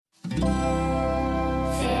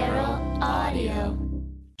Feral Audio.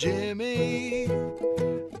 Jimmy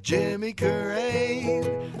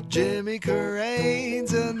Carrane. Jimmy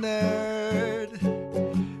Carrane's a nerd.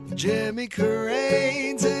 Jimmy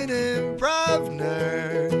Carrane's an improv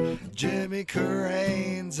nerd. Jimmy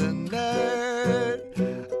Carrane's a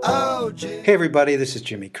nerd. Oh, Hey everybody, this is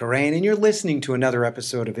Jimmy Carrane, and you're listening to another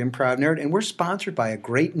episode of Improv Nerd, and we're sponsored by a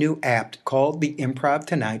great new app called the Improv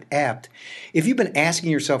Tonight app. If you've been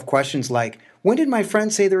asking yourself questions like, when did my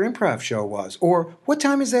friend say their improv show was? Or, what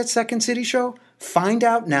time is that Second City show? Find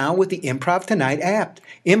out now with the Improv Tonight app.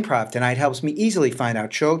 Improv Tonight helps me easily find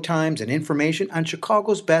out show times and information on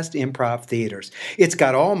Chicago's best improv theaters. It's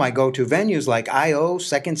got all my go-to venues like I.O.,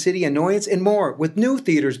 Second City, Annoyance, and more, with new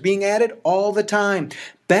theaters being added all the time.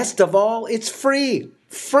 Best of all, it's free.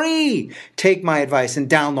 Free! Take my advice and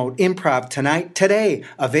download Improv Tonight today.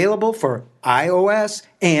 Available for iOS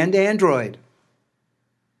and Android.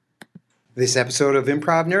 This episode of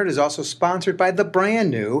Improv Nerd is also sponsored by the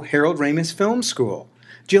brand new Harold Ramis Film School.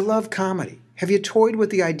 Do you love comedy? Have you toyed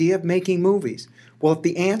with the idea of making movies? Well, if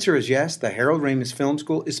the answer is yes, the Harold Ramis Film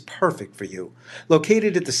School is perfect for you.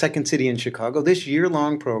 Located at the Second City in Chicago, this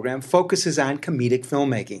year-long program focuses on comedic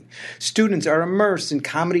filmmaking. Students are immersed in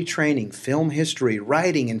comedy training, film history,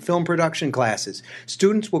 writing, and film production classes.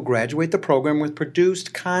 Students will graduate the program with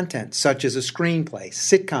produced content, such as a screenplay,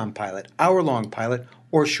 sitcom pilot, hour-long pilot,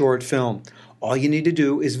 or short film. All you need to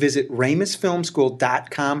do is visit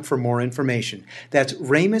RamisFilmSchool.com for more information. That's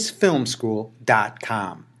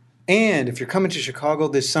RamisFilmSchool.com. And if you're coming to Chicago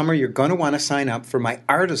this summer, you're going to want to sign up for my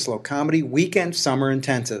Artist Comedy Weekend Summer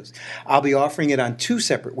Intensives. I'll be offering it on 2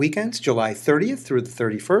 separate weekends, July 30th through the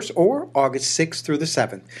 31st or August 6th through the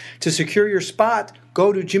 7th. To secure your spot,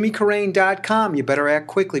 go to jimmycarrane.com. You better act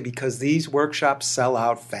quickly because these workshops sell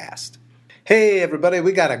out fast. Hey everybody,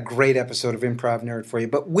 we got a great episode of Improv Nerd for you,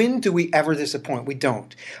 but when do we ever disappoint? We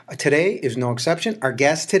don't. Today is no exception. Our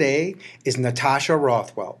guest today is Natasha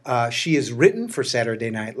Rothwell. She has written for Saturday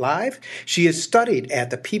Night Live. She has studied at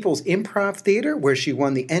the People's Improv Theater, where she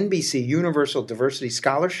won the NBC Universal Diversity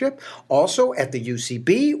Scholarship, also at the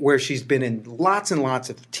UCB, where she's been in lots and lots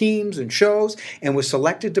of teams and shows, and was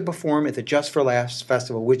selected to perform at the Just for Laughs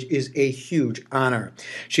Festival, which is a huge honor.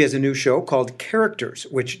 She has a new show called Characters,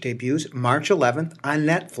 which debuts March 11th on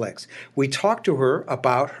Netflix. We talked to her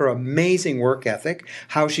about her amazing work ethic,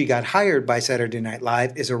 how she got hired by Saturday Night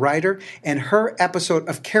Live as a writer, and her episode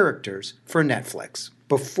of Characters for Netflix.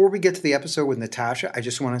 Before we get to the episode with Natasha, I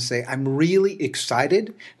just want to say I'm really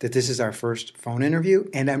excited that this is our first phone interview,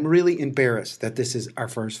 and I'm really embarrassed that this is our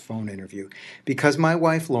first phone interview because my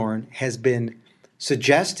wife Lauren has been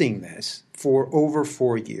suggesting this for over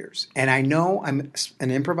 4 years. And I know I'm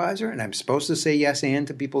an improviser and I'm supposed to say yes and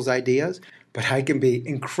to people's ideas, but I can be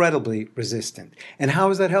incredibly resistant. And how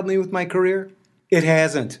has that helped me with my career? It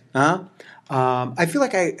hasn't, huh? I feel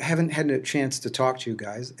like I haven't had a chance to talk to you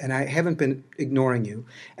guys, and I haven't been ignoring you.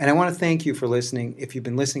 And I want to thank you for listening. If you've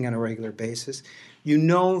been listening on a regular basis, you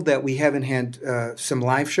know that we haven't had some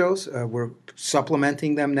live shows. We're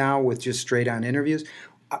supplementing them now with just straight-on interviews.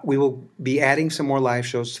 We will be adding some more live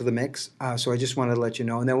shows to the mix, so I just wanted to let you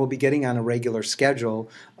know. And then we'll be getting on a regular schedule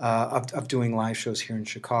of doing live shows here in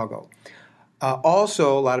Chicago.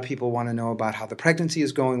 Also, a lot of people want to know about how the pregnancy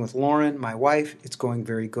is going with Lauren, my wife. It's going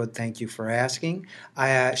very good. Thank you for asking.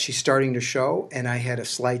 She's starting to show, and I had a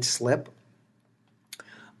slight slip.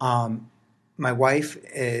 My wife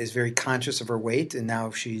is very conscious of her weight, and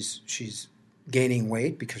now she's gaining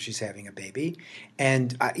weight because she's having a baby.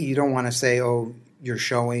 And you don't want to say, oh, you're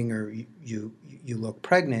showing or you look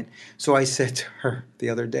pregnant. So I said to her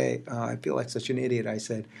the other day, I feel like such an idiot. I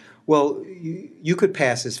said, well, you could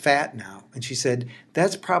pass as fat now. And she said,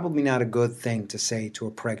 that's probably not a good thing to say to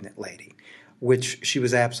a pregnant lady, which she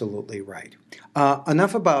was absolutely right.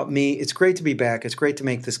 Enough about me. It's great to be back. It's great to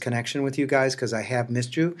make this connection with you guys because I have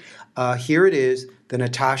missed you. Here it is, the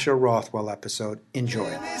Natasha Rothwell episode.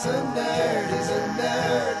 Enjoy. Jimmy's a nerd, he's a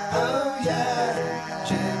nerd, oh yeah.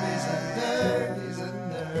 Jimmy's a nerd, he's a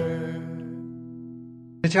nerd.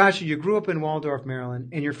 Natasha, you grew up in Waldorf, Maryland,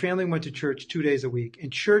 and your family went to church 2 days a week.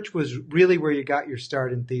 And church was really where you got your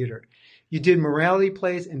start in theater. You did morality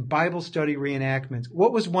plays and Bible study reenactments.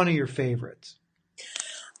 What was one of your favorites?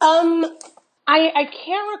 I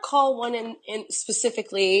can't recall one in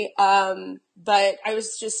specifically, but I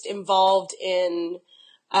was just involved in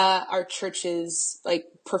our church's like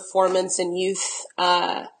performance and youth,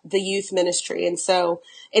 the youth ministry, and so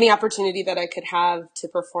any opportunity that I could have to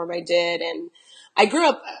perform, I did. And I grew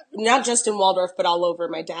up not just in Waldorf, but all over.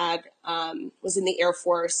 My dad was in the Air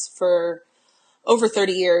Force for over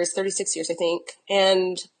 30 years, 36 years, I think,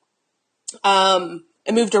 and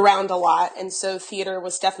I moved around a lot. And so theater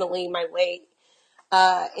was definitely my way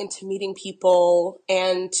into meeting people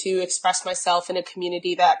and to express myself in a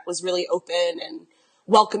community that was really open and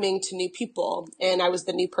welcoming to new people. And I was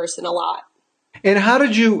the new person a lot. And how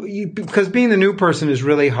did because being the new person is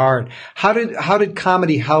really hard. How did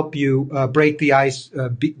comedy help you break the ice,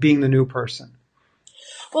 being the new person?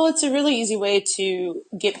 Well, it's a really easy way to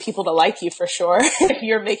get people to like you for sure if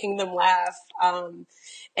you're making them laugh. And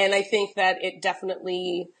I think that it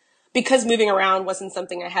definitely, because moving around wasn't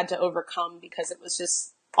something I had to overcome because it was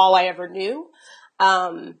just all I ever knew.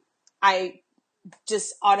 I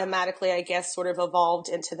just automatically, I guess, sort of evolved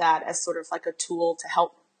into that as sort of like a tool to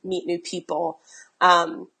help meet new people.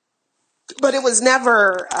 But it was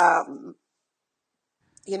never,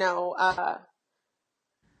 you know,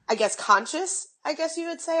 I guess conscious, I guess you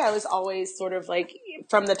would say. I was always sort of like,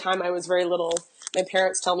 from the time I was very little, my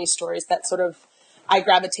parents tell me stories that sort of I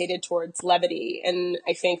gravitated towards levity. And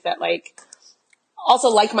I think that like also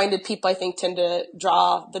like-minded people, I think, tend to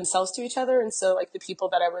draw themselves to each other. And so like the people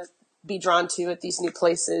that I would be drawn to at these new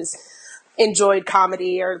places enjoyed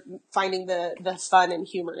comedy or finding the fun and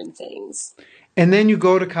humor in things. And then you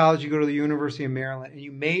go to college, you go to the University of Maryland, and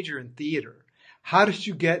you major in theater. How did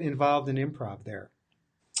you get involved in improv there?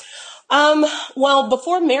 Well,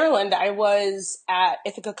 before Maryland, I was at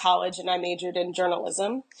Ithaca College and I majored in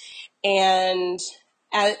journalism. And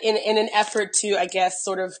in an effort to, I guess,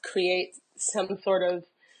 sort of create some sort of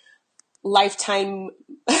lifetime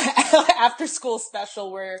after school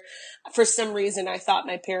special where for some reason I thought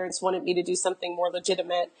my parents wanted me to do something more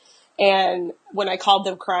legitimate. And when I called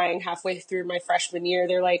them crying halfway through my freshman year,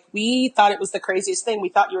 they're like, we thought it was the craziest thing. We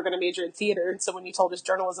thought you were going to major in theater. And so when you told us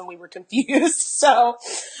journalism, we were confused. So,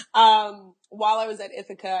 while I was at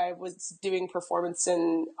Ithaca, I was doing performance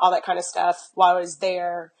and all that kind of stuff while I was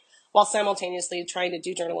there, while simultaneously trying to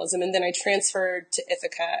do journalism. And then I transferred to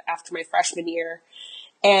Ithaca after my freshman year.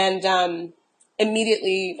 And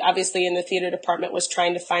immediately, obviously, in the theater department was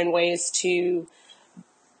trying to find ways to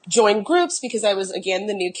join groups because I was, again,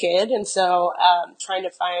 the new kid. And so trying to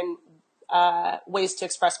find ways to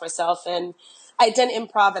express myself. And I'd done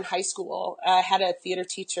improv in high school. I had a theater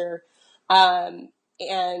teacher, and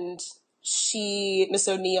Miss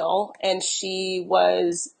O'Neill, and she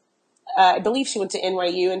was, I believe she went to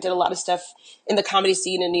NYU and did a lot of stuff in the comedy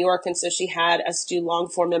scene in New York. And so she had us do long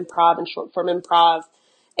form improv and short form improv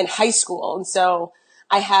in high school. And so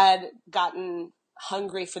I had gotten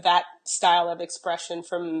hungry for that style of expression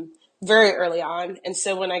from very early on. And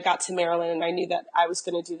so when I got to Maryland and I knew that I was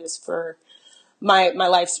going to do this for my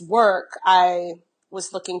life's work, I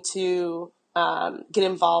was looking to get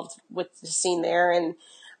involved with the scene there. And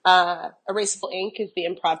Erasable Ink is the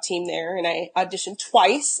improv team there, and I auditioned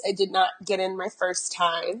twice. I did not get in my first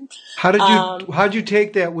time. How'd you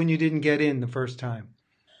take that when you didn't get in the first time?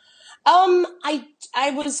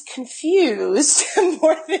 I was confused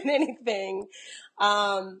more than anything,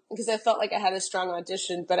 because I felt like I had a strong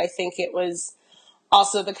audition, but I think it was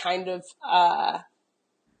also the kind of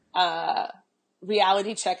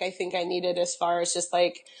reality check I think I needed as far as just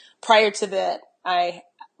like prior to that, I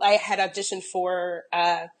had auditioned for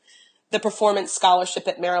the performance scholarship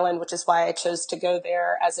at Maryland, which is why I chose to go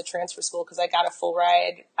there as a transfer school because I got a full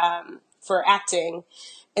ride for acting.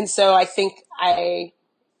 And so I think I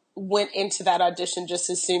went into that audition just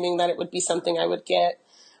assuming that it would be something I would get.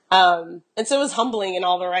 And so it was humbling in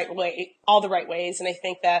all the right ways. And I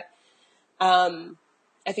think that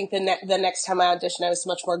the next time I auditioned, I was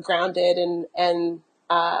much more grounded and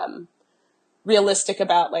realistic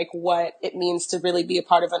about like what it means to really be a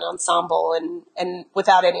part of an ensemble and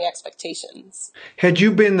without any expectations. Had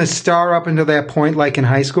you been the star up until that point, like in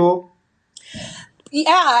high school?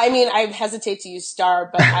 Yeah, I mean, I hesitate to use star,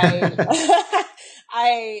 but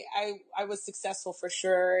I, I was successful for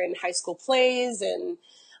sure in high school plays and,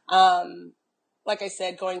 like I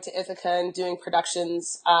said, going to Ithaca and doing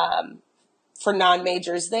productions, for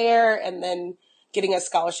non-majors there and then getting a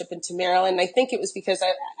scholarship into Maryland. I think it was because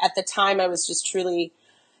at the time I was just truly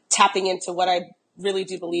tapping into what I really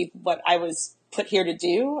do believe what I was put here to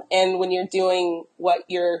do. And when you're doing what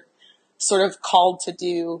you're sort of called to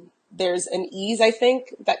do, there's an ease, I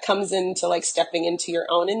think, that comes into like stepping into your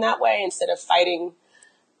own in that way instead of fighting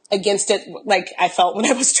against it like I felt when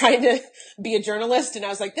I was trying to be a journalist. And I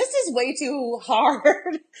was like, this is way too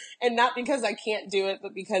hard. And not because I can't do it,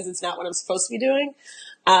 but because it's not what I'm supposed to be doing.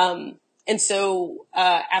 And so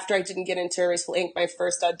after I didn't get into Erasable Ink, my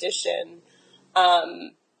first audition,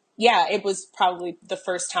 it was probably the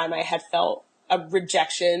first time I had felt a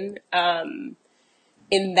rejection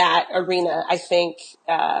in that arena. I think,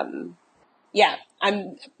 I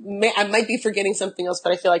might be forgetting something else,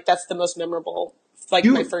 but I feel like that's the most memorable like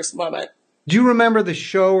Do my you, first moment. do you remember the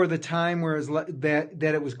show or the time where that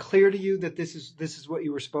it was clear to you that this is what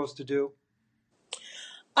you were supposed to do?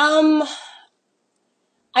 Um,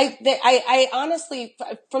 I honestly,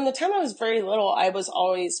 from the time I was very little, I was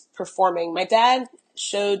always performing. My dad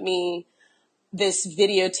showed me this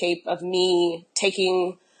videotape of me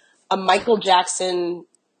taking a Michael Jackson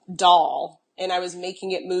doll and I was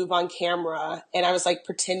making it move on camera and I was like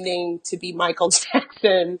pretending to be Michael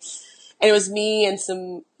Jackson. And it was me and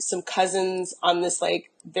some cousins on this like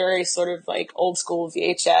very sort of like old school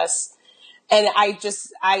VHS. And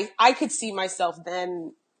I could see myself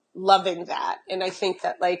then loving that. And I think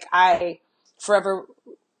that like I forever,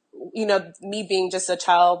 me being just a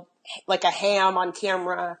child, like a ham on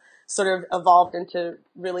camera sort of evolved into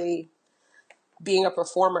really being a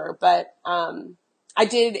performer. But, I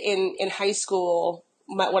did in high school,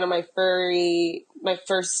 one of my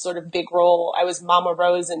first sort of big role, I was Mama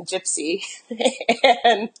Rose in Gypsy.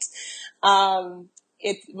 And,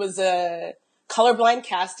 it was a colorblind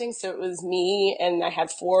casting. So it was me and I had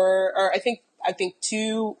I think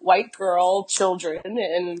two white girl children,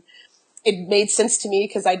 and it made sense to me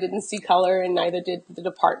because I didn't see color and neither did the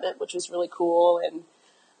department, which was really cool. And,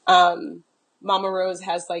 Mama Rose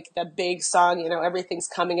has like the big song, everything's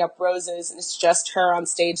coming up roses, and it's just her on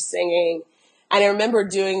stage singing. And I remember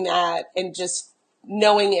doing that and just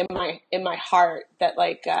knowing in my heart that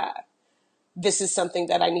like, this is something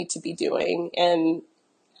that I need to be doing, and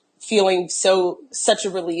feeling such a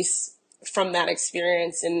release from that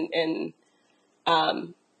experience, and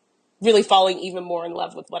really falling even more in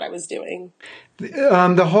love with what I was doing.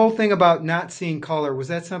 The whole thing about not seeing color, was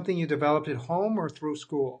that something you developed at home or through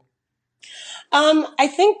school? I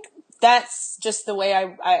think that's just the way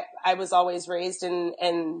I was always raised,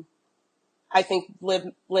 and I think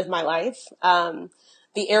live my life.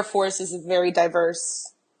 The Air Force is a very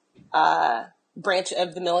diverse, branch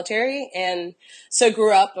of the military. And so I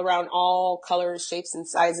grew up around all colors, shapes, and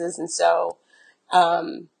sizes. And so,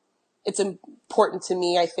 it's important to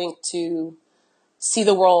me, I think, to see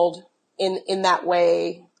the world in that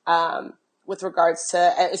way, with regards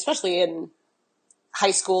to, especially in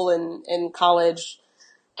high school and college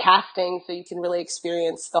casting, so you can really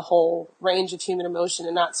experience the whole range of human emotion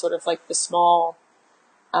and not sort of like the small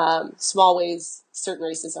ways certain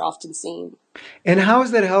races are often seen. And how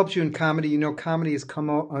has that helped you in comedy? Comedy has come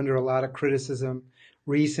out under a lot of criticism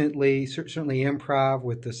recently, certainly improv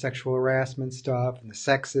with the sexual harassment stuff and the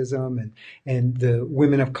sexism and the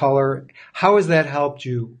women of color. How has that helped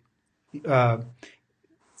you? Uh,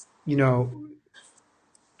 you know,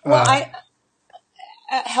 Well, uh,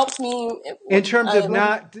 I helped me. in terms of With,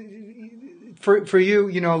 not for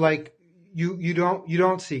you, like you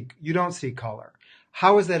don't see color.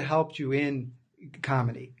 How has that helped you in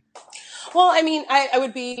comedy? well, I mean, I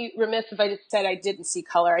would be remiss if I just said I didn't see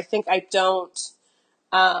color. I think I don't,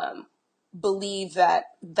 um, believe that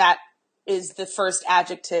that is the first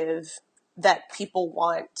adjective that people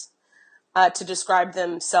want, to describe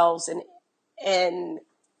themselves. And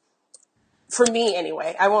for me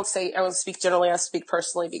anyway, I won't speak generally, I'll speak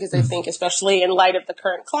personally, because I think especially in light of the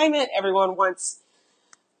current climate, everyone wants,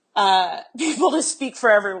 people to speak for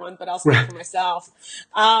everyone, but I'll speak Right. for myself.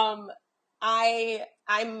 I'm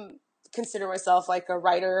consider myself like a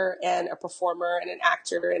writer and a performer and an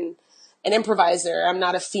actor and an improviser. I'm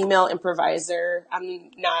not a female improviser.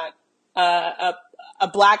 I'm not, a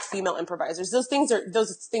black female improviser. Those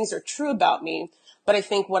things are true about me. But I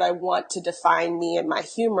think what I want to define me and my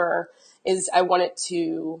humor is I want it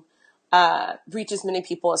to, reach as many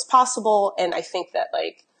people as possible. And I think that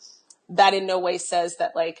like, that in no way says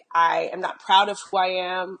that like I am not proud of who I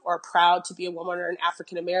am or proud to be a woman or an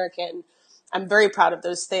African American. I'm very proud of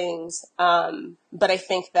those things. But I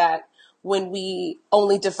think that when we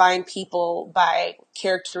only define people by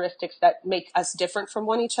characteristics that make us different from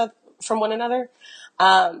from one another,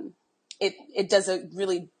 it does a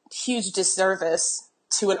really huge disservice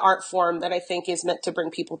to an art form that I think is meant to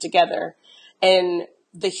bring people together. And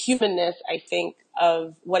the humanness, I think,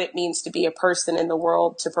 of what it means to be a person in the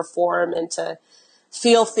world, to perform and to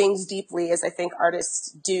feel things deeply, as I think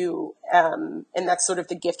artists do. And that's sort of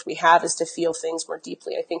the gift we have, is to feel things more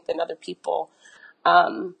deeply, I think, than other people.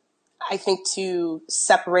 I think to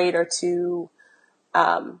separate or to,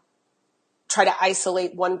 try to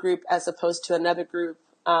isolate one group as opposed to another group,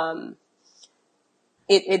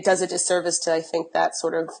 it does a disservice to, I think, that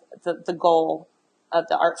sort of the goal of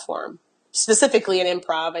the art form. Specifically in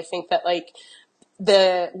improv, I think that like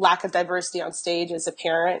the lack of diversity on stage is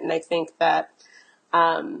apparent, and I think that,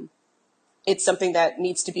 it's something that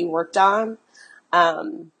needs to be worked on.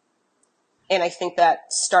 And I think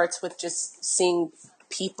that starts with just seeing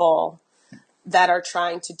people, that are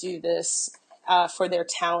trying to do this for their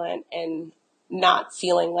talent and not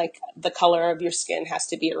feeling like the color of your skin has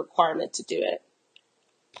to be a requirement to do it.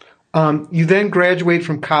 You then graduate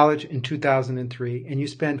from college in 2003, and you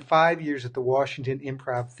spent 5 years at the Washington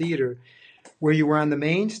Improv Theater, where you were on the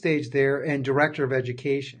main stage there and director of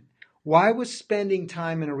education. Why was spending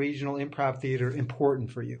time in a regional improv theater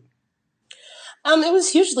important for you? It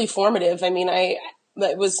was hugely formative. I mean,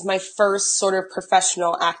 it was my first sort of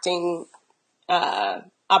professional acting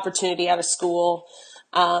opportunity out of school,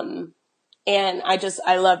 and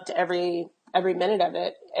I loved every minute of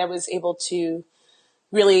it. I was able to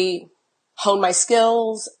really hone my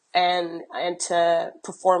skills and to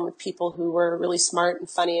perform with people who were really smart and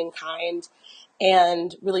funny and kind,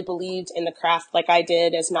 and really believed in the craft like I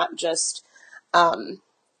did, as not just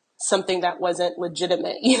something that wasn't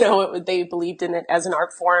legitimate. They believed in it as an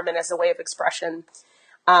art form and as a way of expression.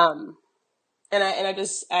 I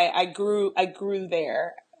grew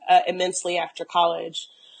there immensely after college.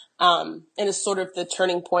 And it's sort of the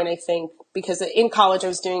turning point, I think, because in college I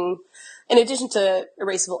was doing, in addition to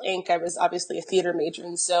Erasable Ink, I was obviously a theater major.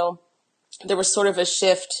 And so there was sort of a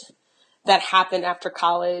shift that happened after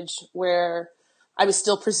college where I was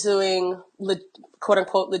still pursuing quote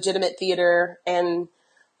unquote legitimate theater. And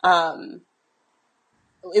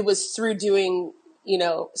it was through doing,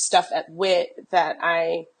 stuff at WIT that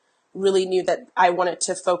I really knew that I wanted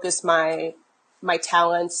to focus my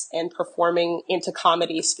talents and performing into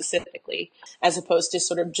comedy specifically, as opposed to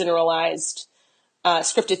sort of generalized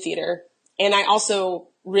scripted theater. And I also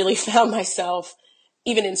really found myself,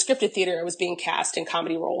 even in scripted theater, I was being cast in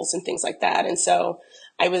comedy roles and things like that. And so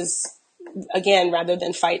I was, again, rather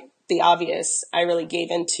than fight the obvious, I really gave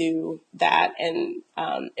into that and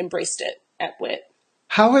embraced it at WIT.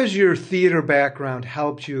 How has your theater background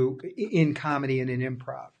helped you in comedy and in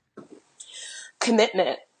improv?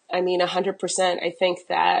 Commitment. I mean, 100%. I think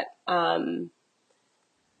that to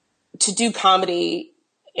do comedy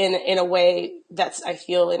in a way that's, I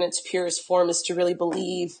feel, in its purest form, is to really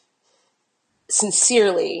believe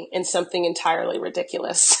sincerely in something entirely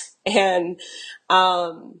ridiculous. And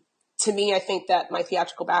to me, I think that my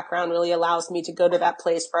theatrical background really allows me to go to that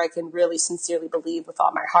place where I can really sincerely believe with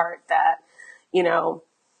all my heart that,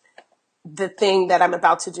 the thing that I'm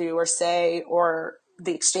about to do or say, or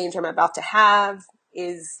the exchange I'm about to have,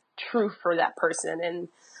 is true for that person. And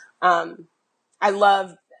I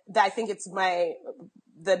love that. I think it's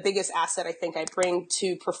the biggest asset I think I bring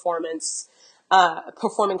to performing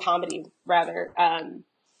comedy rather,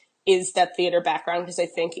 is that theater background. Because I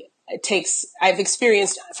think I've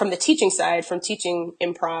experienced from the teaching side, from teaching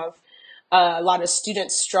improv, a lot of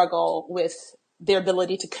students struggle with their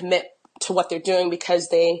ability to commit to what they're doing, because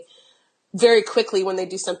they very quickly, when they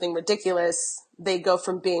do something ridiculous, they go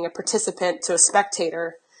from being a participant to a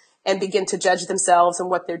spectator and begin to judge themselves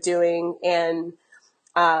and what they're doing, and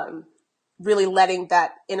really letting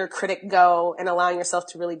that inner critic go and allowing yourself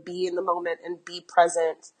to really be in the moment and be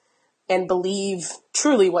present and believe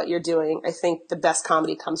truly what you're doing. I think the best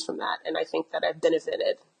comedy comes from that. And I think that I've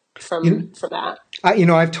benefited from that.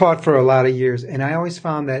 I've taught for a lot of years, and I always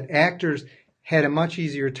found that actors had a much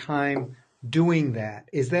easier time doing that.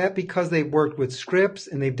 Is that because they've worked with scripts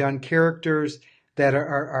and they've done characters that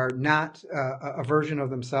are not a version of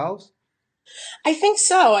themselves? I think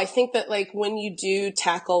so. I think that when you do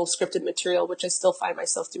tackle scripted material, which I still find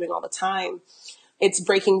myself doing all the time, it's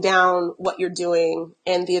breaking down what you're doing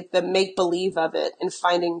and the make believe of it, and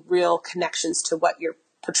finding real connections to what you're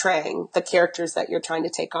portraying, the characters that you're trying to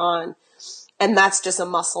take on. And that's just a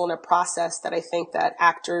muscle and a process that I think that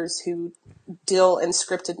actors who deal in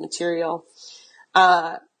scripted material,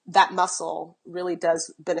 that muscle really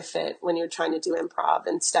does benefit when you're trying to do improv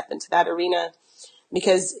and step into that arena.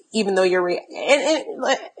 Because even though you're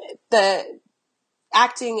the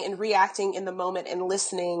acting and reacting in the moment and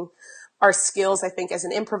listening are skills, I think, as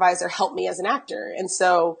an improviser, help me as an actor. And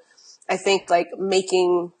so I think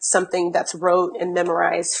making something that's rote and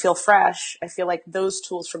memorized feel fresh, I feel like those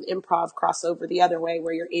tools from improv cross over the other way,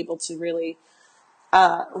 where you're able to really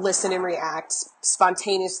listen and react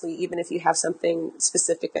spontaneously, even if you have something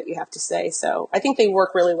specific that you have to say. So I think they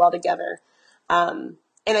work really well together. And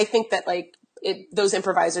I think that those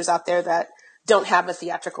improvisers out there that don't have a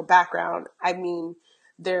theatrical background, I mean,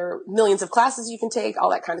 there are millions of classes you can take,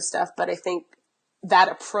 all that kind of stuff. But I think that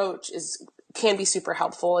approach can be super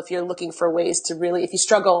helpful if you're looking for ways to really, if you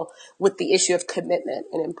struggle with the issue of commitment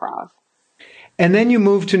in improv. And then you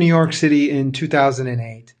moved to New York City in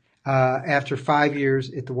 2008 after 5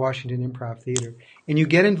 years at the Washington Improv Theater, and you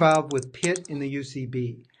get involved with Pitt in the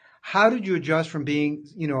UCB. How did you adjust from being,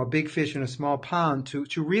 a big fish in a small pond to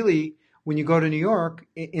really when you go to New York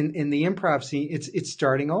in the improv scene, it's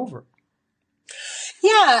starting over.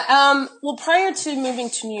 Yeah. Well, prior to moving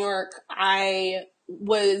to New York, I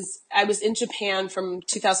was in Japan from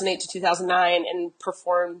 2008 to 2009 and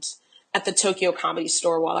performed at the Tokyo Comedy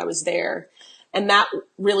Store while I was there. And that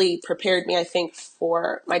really prepared me, I think,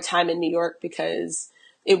 for my time in New York, because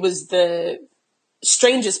it was the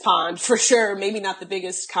strangest pond for sure. Maybe not the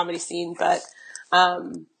biggest comedy scene, but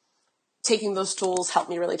taking those tools helped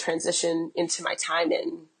me really transition into my time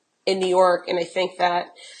in New York. And I think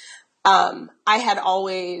that I had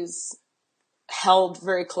always held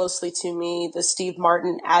very closely to me the Steve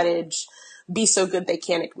Martin adage, be so good they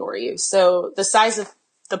can't ignore you. So the size of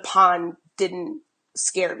the pond didn't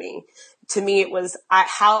scare me. To me, it was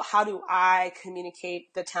how do I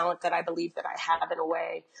communicate the talent that I believe that I have in a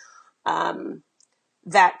way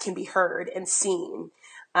that can be heard and seen.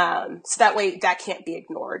 So that way that can't be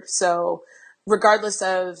ignored. So regardless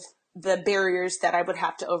of the barriers that I would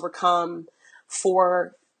have to overcome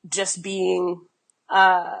for just being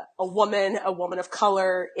a woman of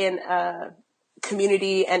color in a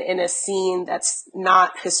community and in a scene that's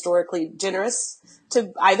not historically generous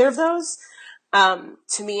to either of those,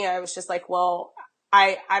 to me, I was just like, well,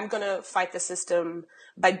 I'm going to fight the system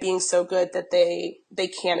by being so good that they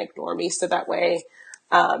can't ignore me. So that way,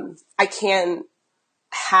 I can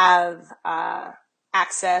have,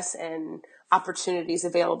 access and opportunities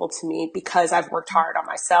available to me because I've worked hard on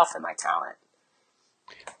myself and my talent.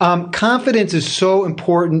 Confidence is so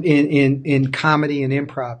important in comedy and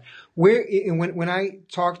improv. When I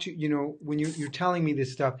talk to when you're telling me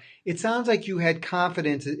this stuff, it sounds like you had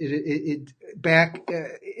confidence back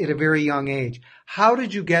at a very young age. How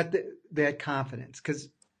did you get that confidence? Because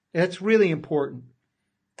that's really important.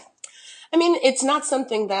 I mean, it's not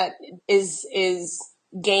something that is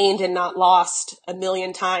gained and not lost a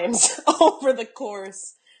million times over the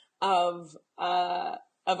course of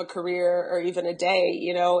a career or even a day.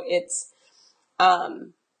 It's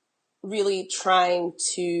really trying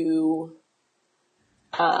to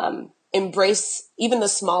embrace even the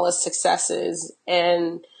smallest successes.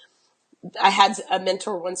 And I had a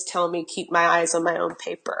mentor once tell me, keep my eyes on my own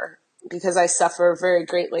paper, because I suffer very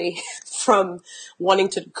greatly from wanting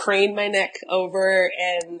to crane my neck over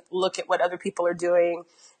and look at what other people are doing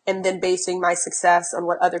and then basing my success on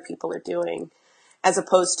what other people are doing, as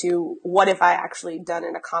opposed to what have I actually done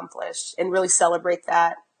and accomplished, and really celebrate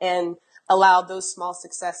that and allow those small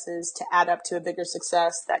successes to add up to a bigger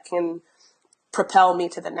success that can propel me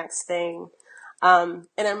to the next thing. And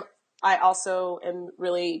I also am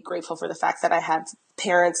really grateful for the fact that I have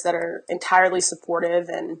parents that are entirely supportive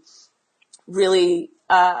and really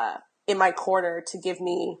in my corner to give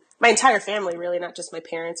me, my entire family, really, not just my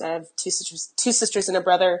parents. I have two sisters and a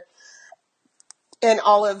brother, and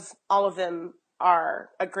all of them are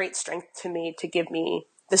a great strength to me, to give me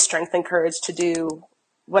the strength and courage to do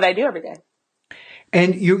what I do every day.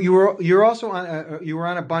 And you're also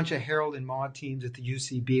on a bunch of Harold and Maude teams at the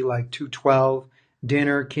UCB, like 212,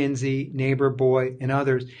 Dinner, Kinsey, Neighbor Boy, and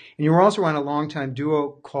others. And you were also on a longtime duo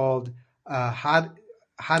called Hodap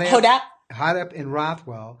and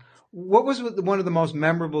Rothwell. What was one of the most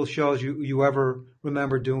memorable shows you ever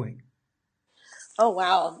remember doing? Oh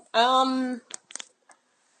wow,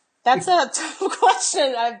 that's a tough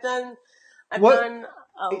question. I've done.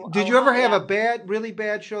 Did you ever have a really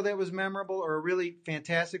bad show that was memorable, or a really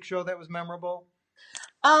fantastic show that was memorable?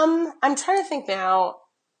 I'm trying to think now.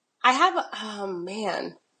 I have. Oh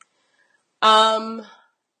man. I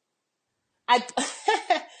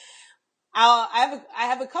I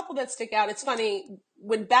have a couple that stick out. It's funny,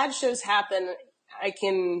 when bad shows happen, I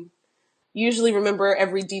can usually remember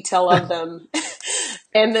every detail of them.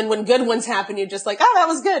 And then when good ones happen, you're just like, oh, that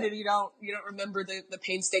was good. And you don't remember the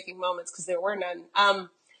painstaking moments, because there were none.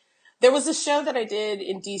 There was a show that I did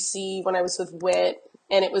in DC when I was with Wit,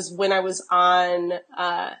 and it was when I was on,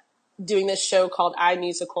 doing this show called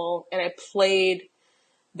iMusical, and I played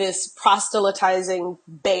this proselytizing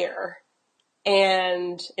bear,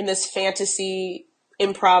 and in this fantasy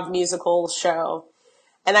improv musical show.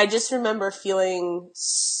 And I just remember feeling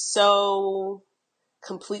so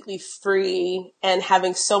completely free and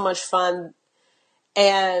having so much fun.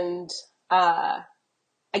 And I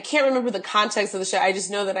can't remember the context of the show. I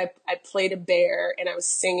just know that I played a bear and I was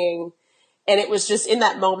singing. And it was just in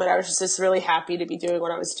that moment, I was just really happy to be doing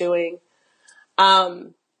what I was doing.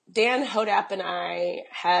 Dan Hodap and I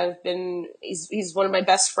have been, he's one of my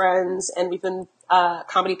best friends, and we've been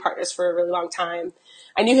comedy partners for a really long time.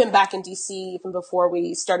 I knew him back in DC even before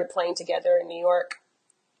we started playing together in New York.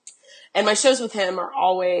 And my shows with him are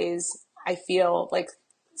always, I feel like,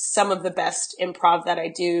 some of the best improv that I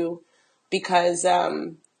do, because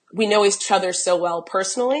we know each other so well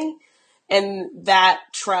personally, and that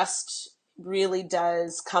trust really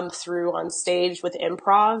does come through on stage with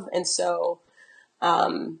improv. And so,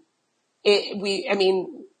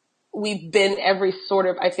 we've been every sort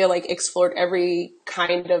of, I feel like, explored every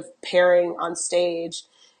kind of pairing on stage.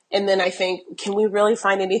 And then I think, can we really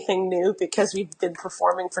find anything new? Because we've been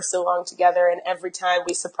performing for so long together, and every time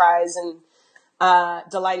we surprise and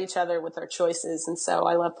delight each other with our choices. And so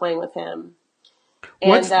I love playing with him.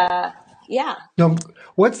 And yeah. No,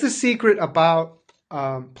 what's the secret about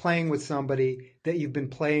playing with somebody that you've been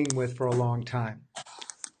playing with for a long time?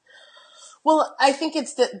 Well, I think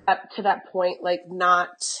it's that to that point, like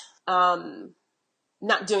not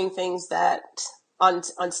doing things that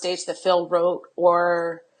on stage that Phil wrote,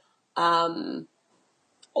 or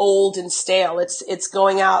old and stale. It's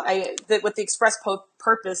going out with the express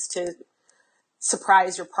purpose to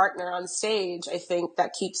surprise your partner on stage. I think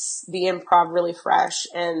that keeps the improv really fresh.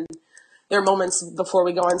 And there are moments before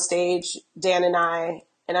we go on stage, Dan and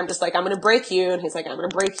I'm just like, I'm going to break you. And he's like, I'm going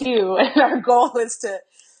to break you. And our goal is to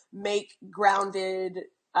make grounded,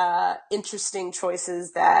 interesting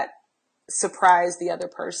choices that surprise the other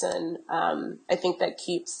person. I think that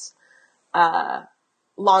keeps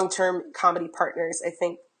long-term comedy partners, I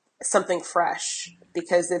think, something fresh.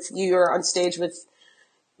 Because if you're on stage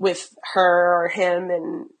with her or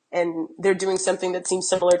him and they're doing something that seems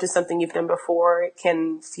similar to something you've done before, it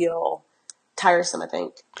can feel tiresome, I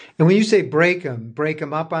think. And when you say break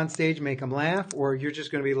them up on stage, make them laugh, or you're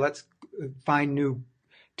just going to be, let's find new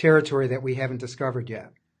territory that we haven't discovered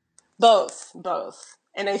yet? Both.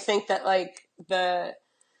 And I think that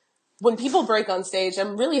when people break on stage,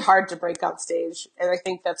 I'm really hard to break on stage. And I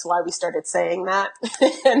think that's why we started saying that.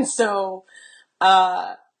 And so,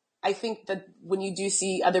 I think that when you do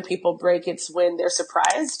see other people break, it's when they're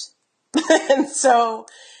surprised. And so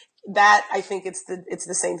that, I think it's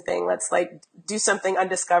the same thing. Let's do something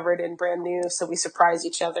undiscovered and brand new, so we surprise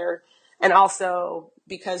each other. And also,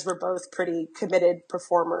 because we're both pretty committed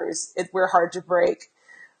performers, we're hard to break,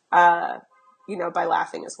 by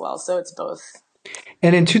laughing as well. So it's both.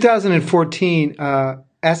 And in 2014,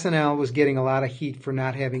 SNL was getting a lot of heat for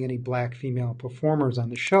not having any black female performers on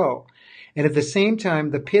the show. And at the same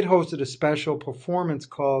time, The Pit hosted a special performance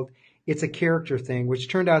called It's a Character Thing, which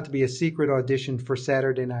turned out to be a secret audition for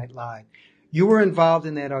Saturday Night Live. You were involved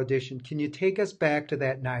in that audition. Can you take us back to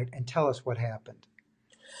that night and tell us what happened?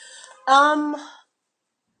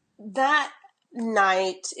 That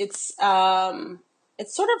night, it's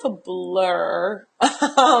sort of a blur.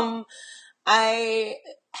 I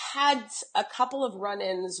had a couple of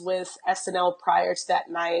run-ins with SNL prior to that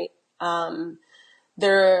night.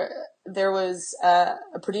 There was a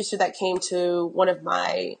producer that came to one of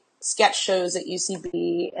my sketch shows at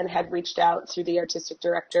UCB and had reached out through the artistic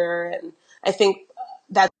director. And I think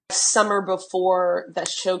that summer before the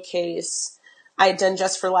showcase, I had done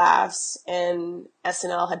Just for Laughs, and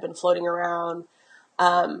SNL had been floating around.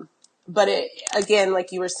 But again,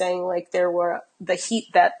 like you were saying, there were the heat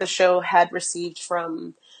that the show had received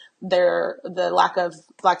from the lack of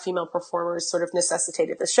black female performers sort of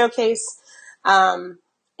necessitated the showcase. And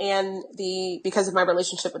because of my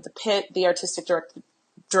relationship with the Pit, the artistic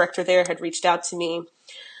director there had reached out to me.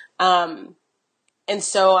 And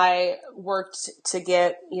so I worked to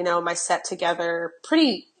get, my set together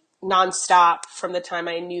pretty nonstop from the time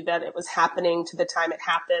I knew that it was happening to the time it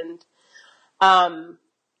happened.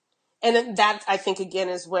 And that, I think, again,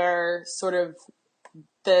 is where sort of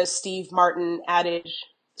the Steve Martin adage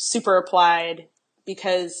super applied,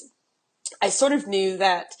 because I sort of knew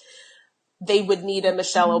that they would need a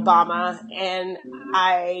Michelle Obama, and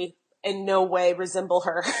I in no way resemble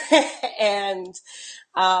her. And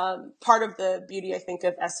part of the beauty, I think,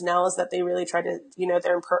 of SNL is that they really try to,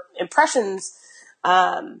 their impressions,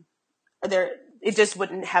 it just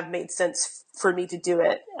wouldn't have made sense for me to do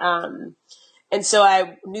it. And so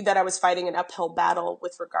I knew that I was fighting an uphill battle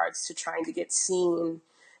with regards to trying to get seen.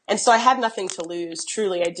 And so I had nothing to lose.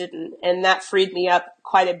 Truly, I didn't. And that freed me up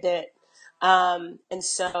quite a bit. And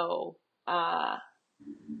so I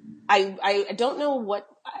don't know what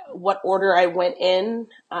order I went in.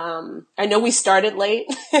 I know we started late,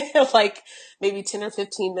 like maybe 10 or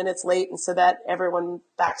 15 minutes late. And so that everyone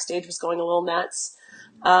backstage was going a little nuts.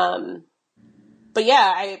 But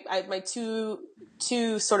yeah, I my two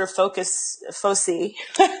sort of foci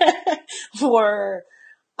were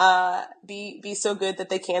be so good that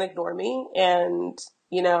they can't ignore me, and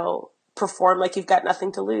perform like you've got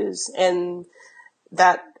nothing to lose. And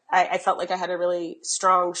that I felt like I had a really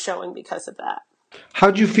strong showing because of that.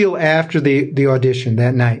 How'd you feel after the audition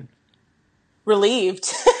that night?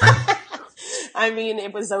 Relieved. I mean,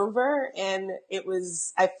 it was over, and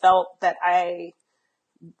I felt that I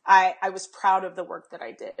was proud of the work that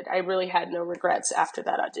I did. I really had no regrets after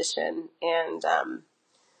that audition. And,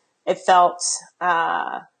 it felt,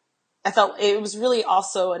 I felt it was really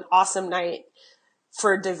also an awesome night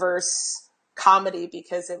for diverse comedy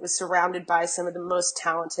because it was surrounded by some of the most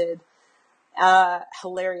talented,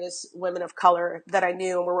 hilarious women of color that I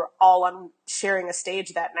knew, and we were all on sharing a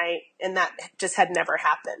stage that night, and that just had never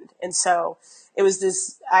happened. And so it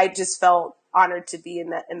was I just felt honored to be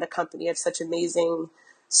in the company of such amazing,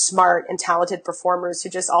 smart, and talented performers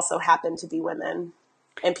who just also happened to be women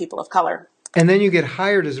and people of color. And then you get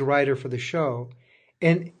hired as a writer for the show.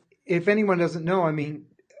 And if anyone doesn't know, I mean,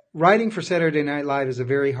 writing for Saturday Night Live is a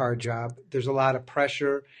very hard job. There's a lot of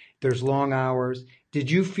pressure. There's long hours.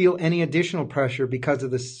 Did you feel any additional pressure because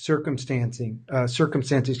of the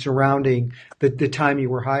circumstances surrounding the time you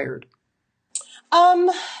were hired?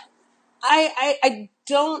 I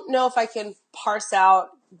don't know if I can parse out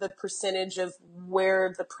the percentage of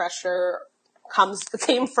where the pressure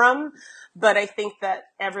came from, but I think that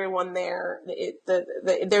everyone there,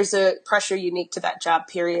 there's a pressure unique to that job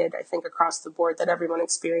period, I think across the board that everyone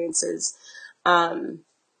experiences. And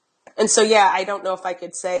so, yeah, I don't know if I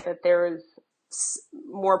could say that there is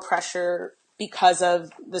more pressure because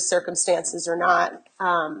of the circumstances or not.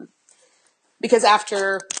 Because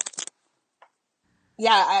after,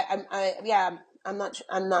 I'm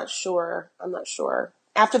not sure.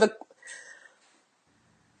 After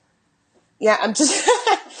I'm just,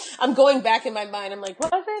 I'm going back in my mind. I'm like,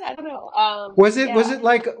 what was it? I don't know. Was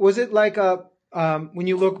it like a, when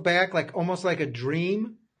you look back, like almost like a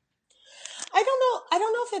dream? I don't know. I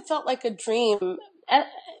don't know if it felt like a dream.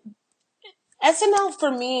 SNL for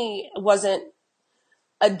me wasn't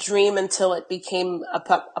a dream until it became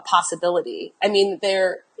a possibility. I mean,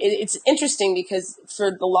 it's interesting because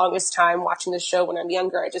for the longest time watching the show when I'm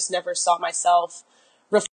younger, I just never saw myself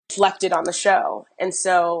reflected on the show. And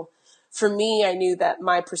so for me, I knew that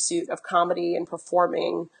my pursuit of comedy and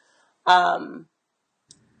performing, I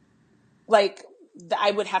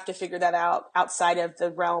would have to figure that out outside of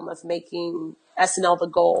the realm of making SNL the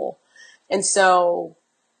goal. And so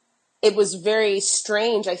it was very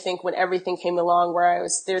strange, I think, when everything came along where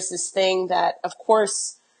there's this thing that, of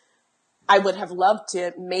course, I would have loved to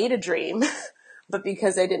have made a dream, but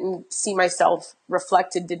because I didn't see myself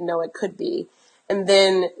reflected, didn't know it could be. And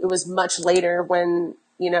then it was much later when,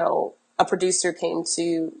 a producer came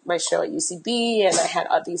to my show at UCB and I had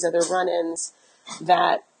these other run-ins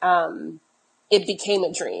that it became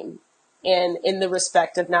a dream. And in the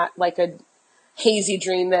respect of not like a hazy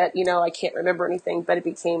dream that, I can't remember anything, but it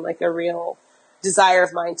became like a real desire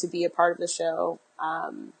of mine to be a part of the show.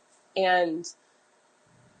 And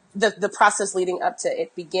the process leading up to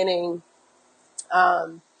it beginning,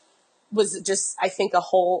 was just, I think a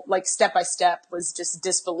whole, like step by step was just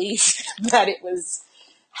disbelief that it was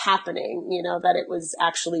happening, that it was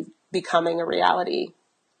actually becoming a reality.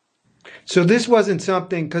 So this wasn't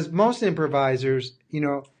something, because most improvisers,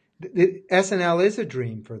 SNL is a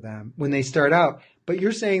dream for them when they start out. But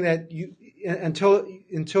you're saying that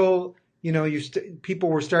until people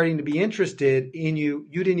were starting to be interested in you,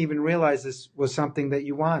 you didn't even realize this was something that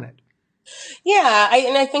you wanted. Yeah,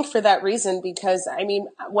 and I think for that reason, because I mean,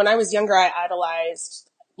 when I was younger, I idolized,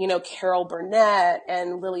 Carol Burnett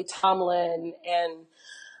and Lily Tomlin and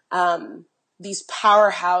these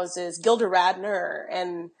powerhouses, Gilda Radner,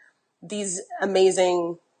 and these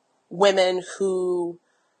amazing women who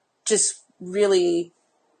just really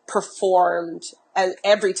performed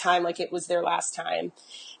every time like it was their last time.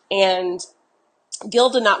 And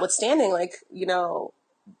Gilda notwithstanding,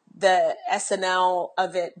 the SNL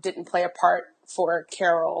of it didn't play a part for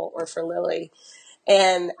Carol or for Lily.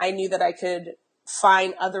 And I knew that I could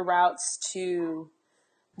find other routes to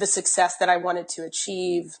the success that I wanted to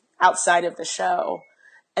achieve outside of the show.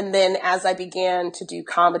 And then as I began to do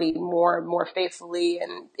comedy more and more faithfully,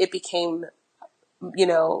 and it became,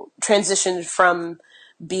 transitioned from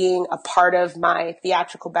being a part of my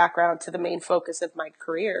theatrical background to the main focus of my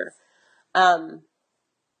career,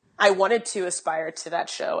 I wanted to aspire to that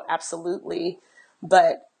show, absolutely.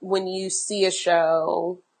 But when you see a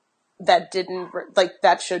show that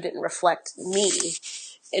that show didn't reflect me.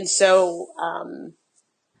 And so,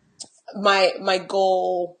 my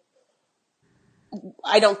goal,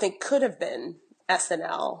 I don't think could have been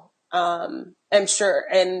SNL. I'm sure.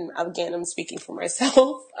 And again, I'm speaking for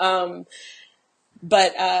myself.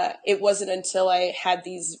 But it wasn't until I had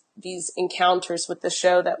these encounters with the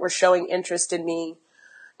show that were showing interest in me.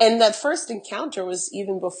 And that first encounter was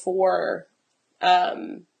even before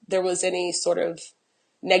there was any sort of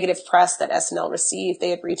negative press that SNL received. They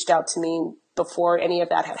had reached out to me before any of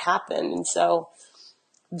that had happened. And so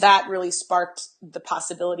that really sparked the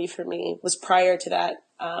possibility for me. Was prior to that.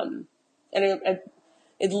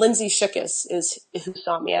 Lindsay Shookus is who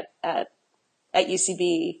saw me at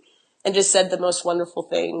UCB and just said the most wonderful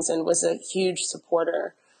things and was a huge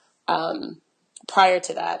supporter prior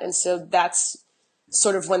to that. And so that's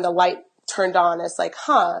sort of when the light turned on. It's like,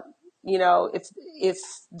 if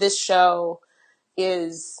this show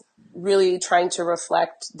is really trying to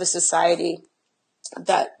reflect the society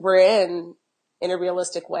that we're in a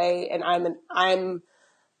realistic way, and I'm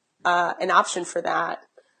an option for that,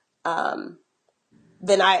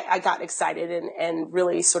 then I got excited and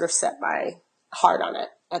really sort of set my heart on it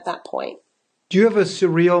at that point. Do you have a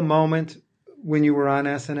surreal moment when you were on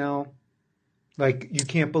SNL? Like you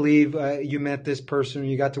can't believe you met this person, or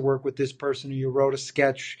you got to work with this person, or you wrote a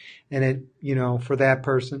sketch and it, for that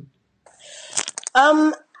person?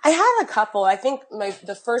 I had a couple. I think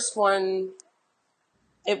the first one,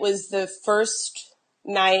 it was the first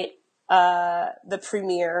night, the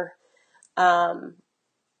premiere,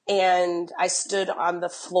 and I stood on the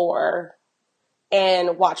floor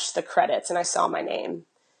and watched the credits, and I saw my name.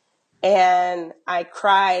 And I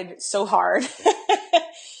cried so hard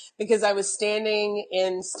because I was standing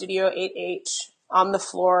in Studio 8H on the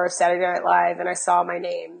floor of Saturday Night Live, and I saw my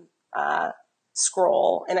name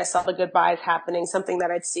scroll, and I saw the goodbyes happening, something that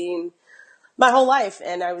I'd seen my whole life.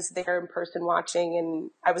 And I was there in person watching, and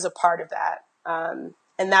I was a part of that.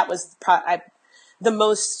 And that was the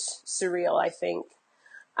most surreal, I think.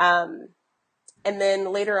 And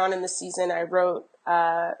then later on in the season, I wrote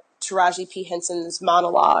Taraji P. Henson's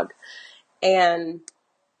monologue, and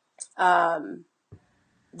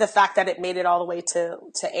the fact that it made it all the way to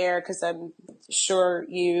air, because I'm sure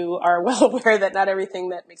you are well aware that not everything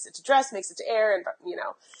that makes it to dress makes it to air, and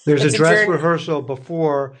there's a dress rehearsal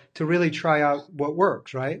before to really try out what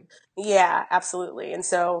works, right? Yeah, absolutely. And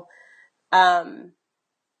so and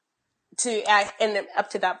up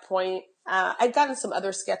to that point, I'd gotten some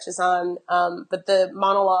other sketches on, but the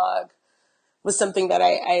monologue was something that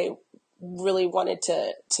I really wanted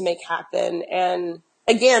to make happen. And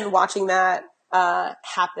again, watching that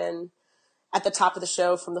happen at the top of the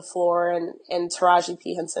show from the floor, and Taraji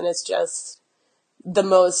P. Henson is just the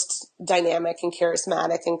most dynamic and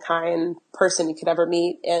charismatic and kind person you could ever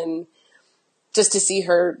meet. And just to see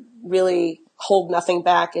her really hold nothing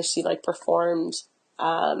back as she performed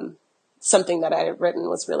something that I had written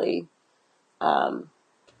was really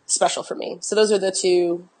special for me. So those are the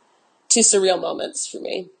two surreal moments for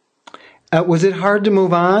me. Was it hard to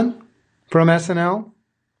move on from SNL?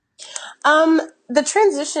 The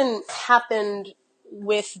transition happened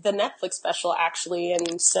with the Netflix special, actually.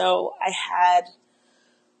 And so I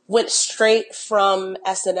went straight from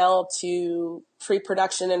SNL to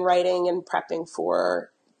pre-production and writing and prepping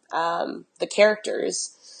for the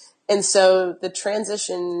characters. And so the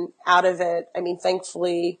transition out of it,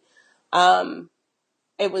 thankfully,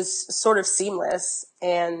 it was sort of seamless,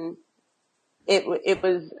 and it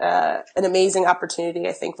was an amazing opportunity,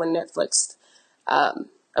 I think, when Netflix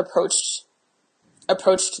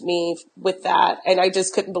approached me with that, and I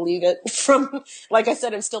just couldn't believe it. From, like I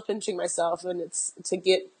said, I'm still pinching myself, and it's to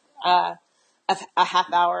get a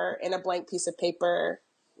half hour and a blank piece of paper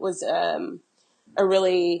was a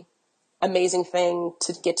really amazing thing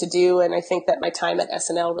to get to do, and I think that my time at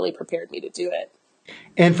SNL really prepared me to do it.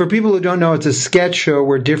 And for people who don't know, it's a sketch show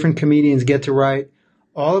where different comedians get to write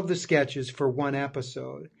all of the sketches for one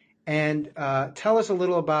episode. And tell us a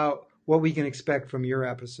little about what we can expect from your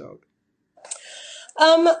episode.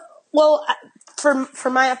 Well, for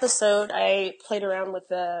my episode, I played around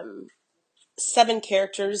with 7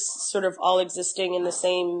 characters, sort of all existing in the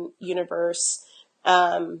same universe,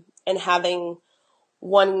 and having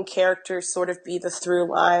one character sort of be the through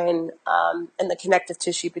line and the connective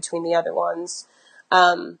tissue between the other ones.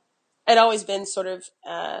 I'd always been sort of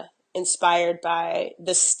inspired by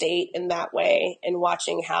The State in that way, and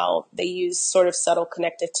watching how they use sort of subtle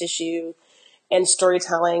connective tissue and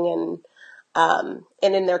storytelling and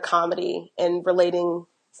in their comedy, and relating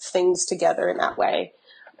things together in that way.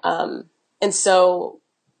 And so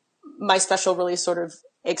my special really sort of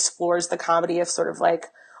explores the comedy of sort of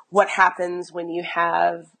what happens when you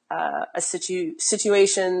have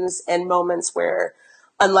situations and moments where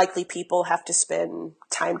unlikely people have to spend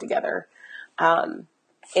time together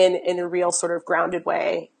in a real sort of grounded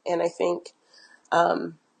way. And I think,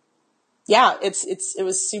 it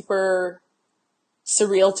was super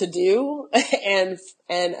surreal to do and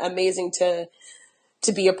amazing to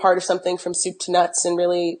be a part of something from soup to nuts and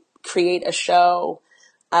really create a show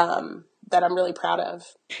that I'm really proud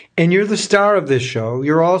of. And you're the star of this show.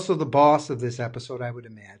 You're also the boss of this episode, I would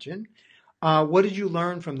imagine. What did you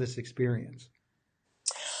learn from this experience?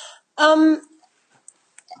 Um,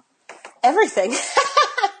 Everything.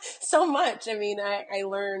 So much. I mean, I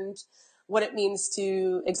learned what it means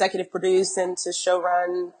to executive produce and to show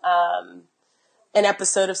run an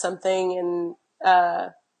episode of something,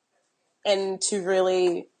 and to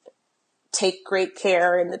really take great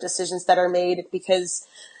care in the decisions that are made, because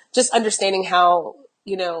just understanding how,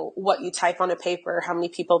 what you type on a paper, how many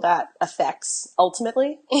people that affects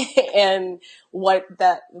ultimately, and what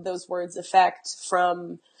those words affect,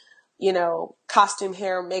 from costume,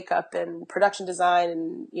 hair, makeup, and production design,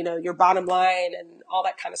 and, your bottom line and all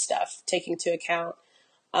that kind of stuff, taking into account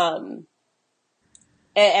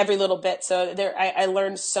every little bit. So I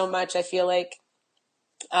learned so much. I feel like,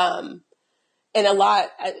 and a lot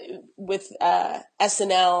with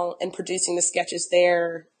SNL and producing the sketches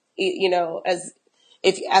there, as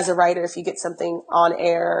a writer, if you get something on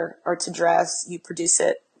air or to dress, you produce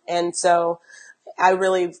it. And so I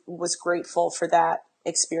really was grateful for that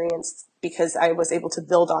experience, because I was able to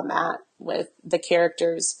build on that with the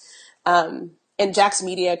characters. And Jack's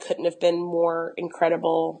Media couldn't have been more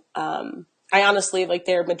incredible. I honestly, like,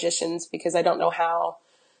 they're magicians, because I don't know how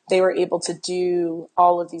they were able to do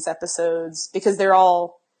all of these episodes, because they're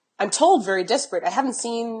all, I'm told, very disparate. I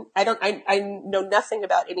know nothing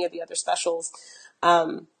about any of the other specials.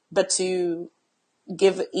 But to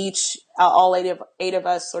give each, all eight of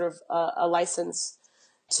us, sort of a license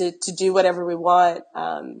to do whatever we want.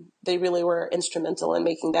 They really were instrumental in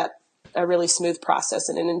making that a really smooth process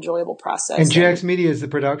and an enjoyable process. And Jax Media is the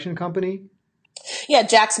production company? Yeah,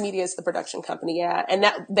 Jax Media is the production company. Yeah. And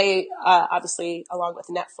that they, obviously, along with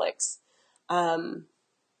Netflix,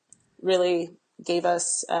 really gave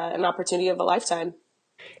us an opportunity of a lifetime.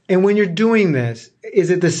 And when you're doing this, is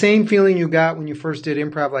it the same feeling you got when you first did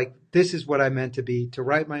improv? Like, this is what I meant to be, to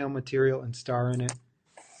write my own material and star in it?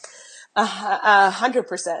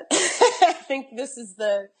 100%. I think this is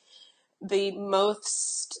the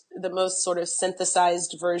most sort of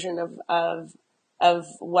synthesized version of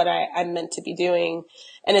what I'm meant to be doing.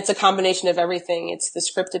 And it's a combination of everything. It's the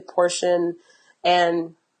scripted portion,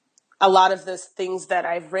 and a lot of the things that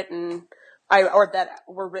I've written, or that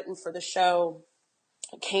were written for the show,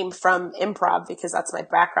 came from improv, because that's my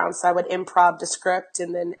background. So I would improv the script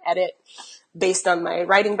and then edit based on my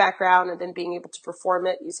writing background, and then being able to perform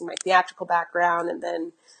it using my theatrical background, and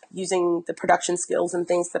then using the production skills and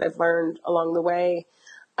things that I've learned along the way.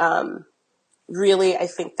 Really, I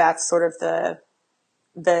think that's sort of the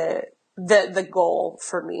goal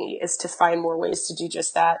for me, is to find more ways to do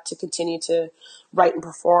just that, to continue to write and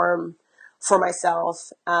perform for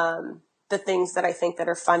myself, the things that I think that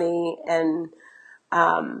are funny, and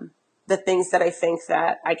the things that I think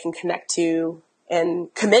that I can connect to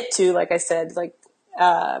and commit to, like I said, like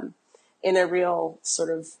in a real sort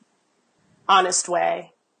of honest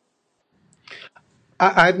way.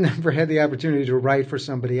 I've never had the opportunity to write for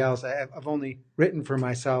somebody else. I've only written for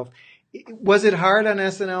myself. Was it hard on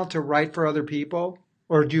SNL to write for other people?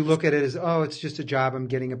 Or do you look at it as, oh, it's just a job, I'm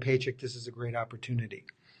getting a paycheck, this is a great opportunity?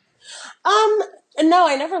 No,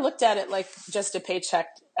 I never looked at it like just a paycheck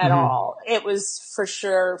at all. It was for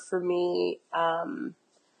sure, for me,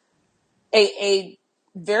 a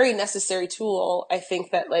very necessary tool. I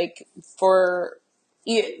think that, like, for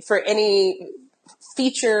any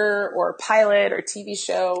feature or pilot or TV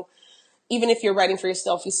show, even if you're writing for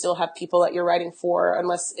yourself, you still have people that you're writing for,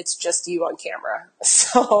 unless it's just you on camera.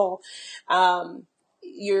 So,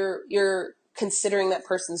 you're considering that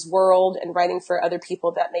person's world and writing for other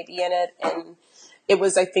people that may be in it. And it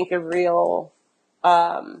was, I think, a real,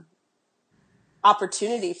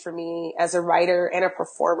 opportunity for me as a writer and a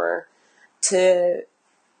performer to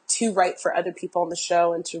write for other people on the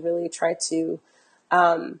show, and to really try to,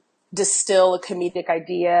 distill a comedic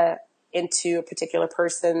idea into a particular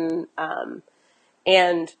person.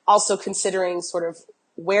 And also considering sort of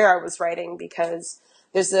where I was writing, because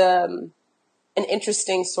there's an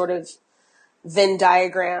interesting sort of Venn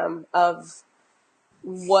diagram of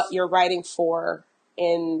what you're writing for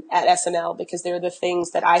at SNL, because there are the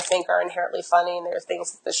things that I think are inherently funny, and there are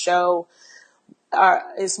things that the show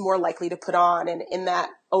is more likely to put on, and in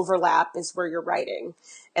that overlap is where you're writing.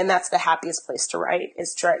 And that's the happiest place to write,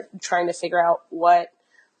 is trying to figure out what,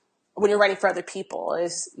 when you're writing for other people,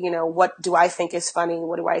 is, what do I think is funny?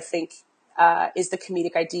 What do I think is the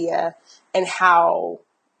comedic idea? And how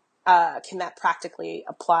can that practically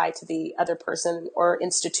apply to the other person or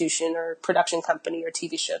institution or production company or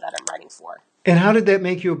TV show that I'm writing for? And how did that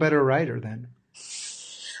make you a better writer then?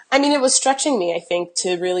 I mean, it was stretching me, I think,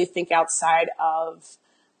 to really think outside of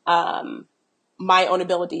my own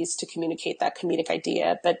abilities to communicate that comedic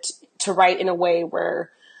idea, but to write in a way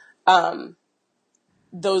where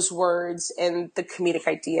those words and the comedic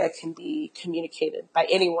idea can be communicated by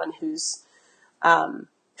anyone who's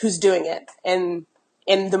doing it. And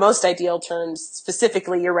in the most ideal terms,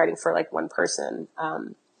 specifically, you're writing for like one person.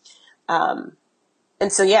 And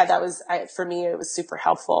so, yeah, that was, for me, it was super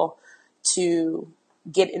helpful to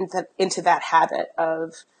get into that habit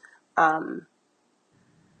of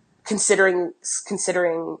considering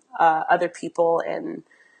other people and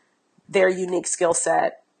their unique skill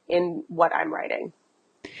set in what I'm writing.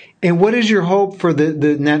 And what is your hope for the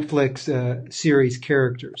Netflix series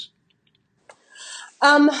characters?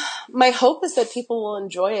 My hope is that people will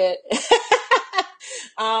enjoy it.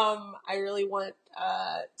 I really want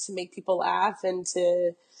to make people laugh and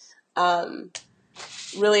to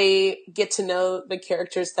really get to know the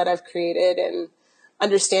characters that I've created and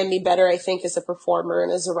understand me better, I think, as a performer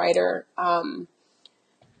and as a writer. I'm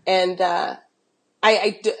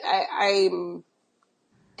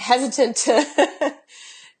hesitant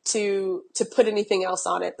to put anything else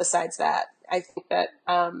on it besides that. I think that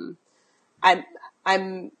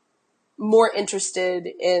I'm more interested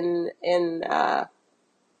in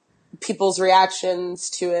people's reactions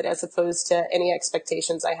to it as opposed to any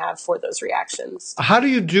expectations I have for those reactions. How do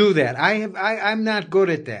you do that? I'm not good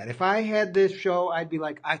at that. If I had this show, I'd be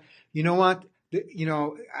like, you know what?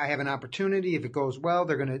 I have an opportunity. If it goes well,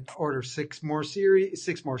 they're going to order 6 more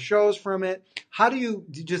shows from it. How do you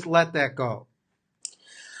just let that go?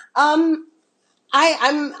 I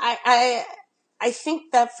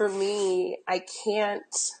think that for me, I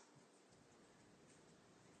can't.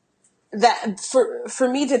 That for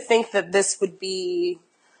me to think that this would be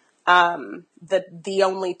the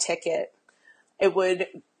only ticket, it would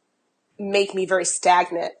make me very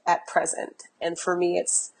stagnant at present. And for me,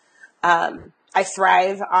 it's I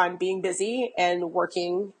thrive on being busy and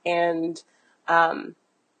working and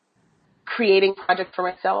creating projects for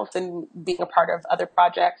myself and being a part of other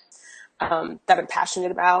projects that I'm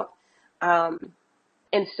passionate about.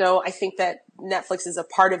 And so I think that Netflix is a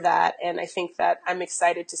part of that. And I think that I'm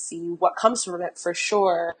excited to see what comes from it for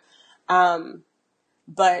sure.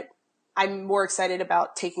 But I'm more excited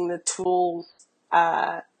about taking the tools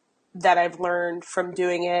that I've learned from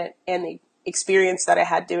doing it and the experience that I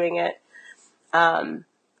had doing it,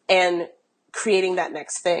 and creating that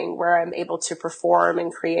next thing where I'm able to perform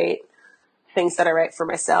and create things that I write for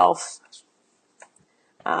myself.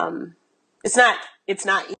 It's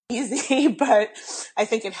not easy, but I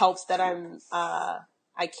think it helps that I'm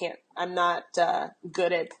not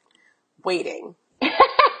good at waiting.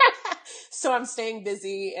 So I'm staying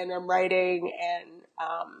busy and I'm writing and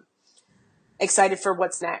excited for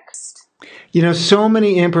what's next. So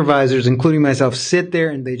many improvisers, including myself, sit there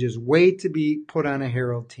and they just wait to be put on a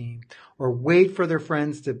Herald team or wait for their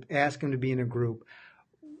friends to ask them to be in a group.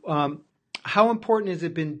 How important has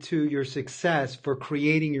it been to your success for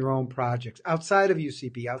creating your own projects outside of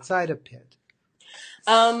UCB, outside of Pitt?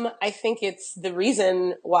 I think it's the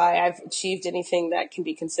reason why I've achieved anything that can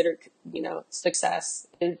be considered, success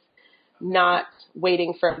is not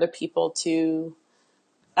waiting for other people to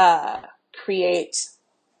create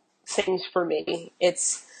things for me.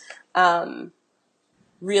 It's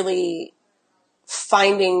really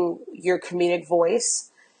finding your comedic voice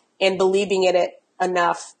and believing in it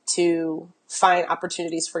enough to find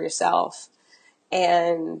opportunities for yourself.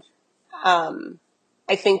 And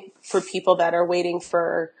I think for people that are waiting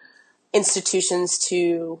for institutions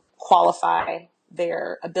to qualify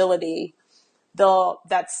their ability,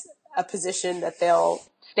 that's a position that they'll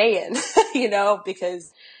stay in,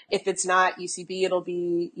 because if it's not UCB, it'll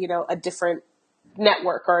be, a different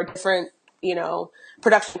network or a different,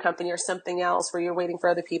 production company or something else where you're waiting for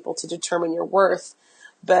other people to determine your worth.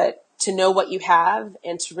 But to know what you have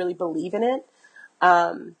and to really believe in it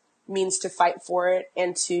means to fight for it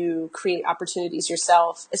and to create opportunities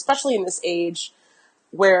yourself, especially in this age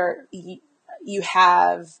where you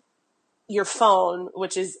have your phone,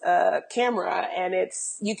 which is a camera, and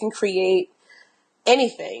you can create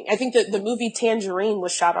anything. I think that the movie Tangerine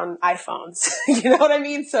was shot on iPhones. You know what I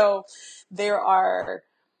mean? So there are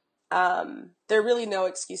really no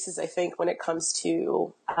excuses, I think, when it comes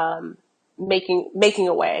to making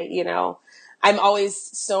a way. I'm always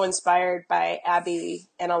so inspired by Abby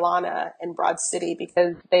and Alana in Broad City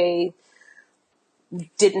because they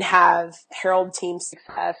didn't have Herald team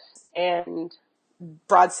success, and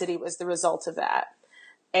Broad City was the result of that.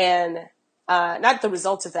 And not the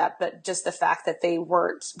result of that, but just the fact that they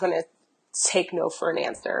weren't going to take no for an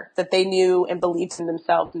answer, that they knew and believed in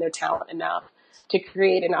themselves and their talent enough to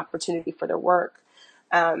create an opportunity for their work.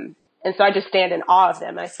 And so I just stand in awe of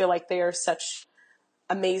them. I feel like they are such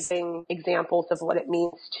amazing examples of what it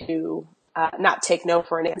means to not take no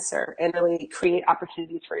for an answer, and really create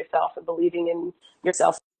opportunities for yourself and believing in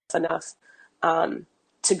yourself enough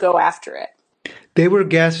to go after it. They were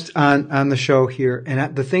guests on the show here,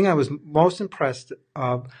 and the thing I was most impressed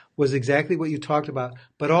of was exactly what you talked about,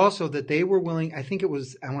 but also that they were willing. I think it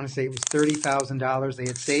was, I want to say it was $30,000. They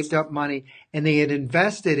had saved up money and they had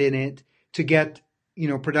invested in it to get,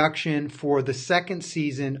 production for the second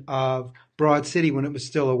season of Broad City when it was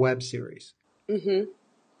still a web series. Mm-hmm.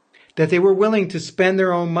 That they were willing to spend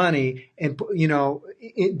their own money, and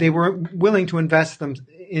they were willing to invest them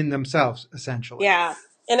in themselves, essentially. Yeah,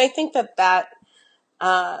 and I think that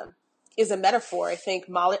is a metaphor. I think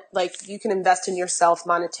like you can invest in yourself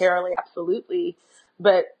monetarily, absolutely,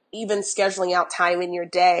 but even scheduling out time in your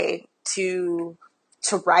day to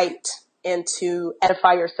write and to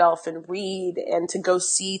edify yourself and read and to go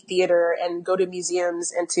see theater and go to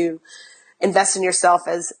museums and to invest in yourself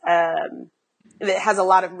as it has a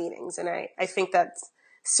lot of meanings. And I think that's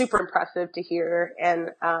super impressive to hear.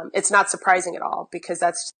 And it's not surprising at all because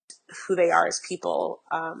that's who they are as people.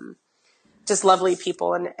 Just lovely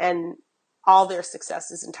people, and all their success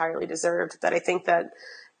is entirely deserved. But I think that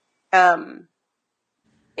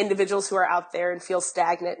individuals who are out there and feel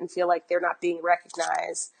stagnant and feel like they're not being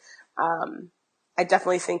recognized, I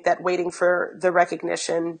definitely think that waiting for the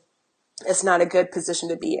recognition is not a good position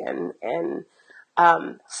to be in. And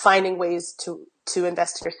finding ways to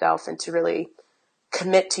invest in yourself and to really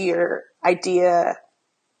commit to your idea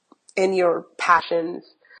and your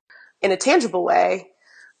passions in a tangible way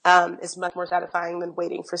is much more satisfying than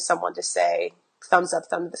waiting for someone to say thumbs up,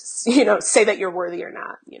 say that you're worthy or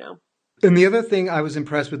not, And the other thing I was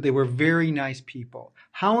impressed with, they were very nice people.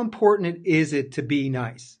 How important is it to be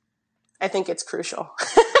nice? I think it's crucial.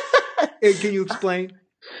 Can you explain?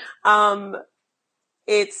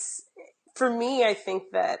 It's, for me, I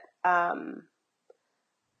think that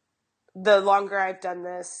the longer I've done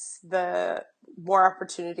this, the more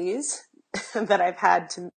opportunities that I've had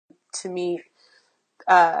to meet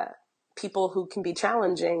people who can be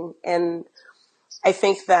challenging. And I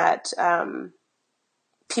think that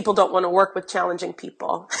people don't want to work with challenging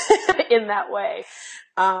people in that way.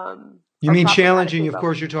 You mean challenging? Of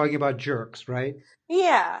course, you're talking about jerks, right?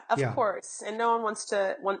 Yeah, of course. And no one wants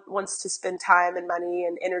to spend time and money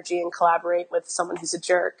and energy and collaborate with someone who's a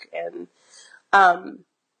jerk. And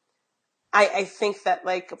I think that,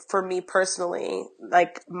 like, for me personally,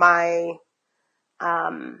 like, my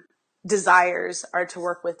desires are to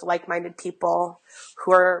work with like-minded people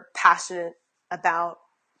who are passionate about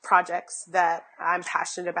projects that I'm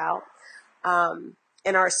passionate about,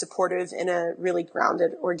 and are supportive in a really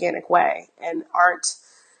grounded, organic way, and aren't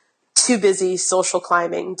too busy social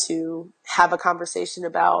climbing to have a conversation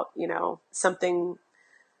about, something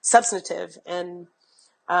substantive. And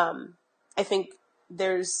I think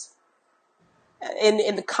there's,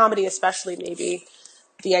 in the comedy especially, maybe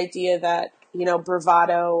the idea that,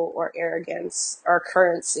 bravado or arrogance are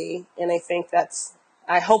currency. And I think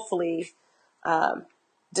I hopefully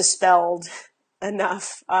dispelled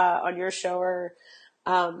enough on your show or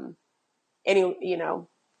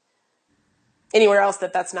anywhere else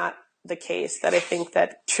that's not the case, that I think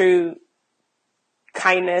that true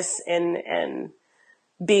kindness and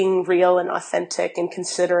being real and authentic and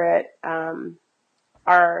considerate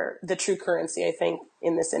are the true currency, I think,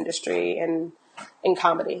 in this industry and in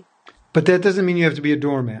comedy. But that doesn't mean you have to be a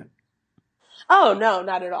doormat. Oh, no,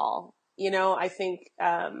 not at all. I think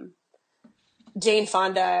Jane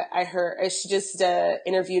Fonda, I heard, she just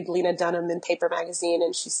interviewed Lena Dunham in Paper Magazine,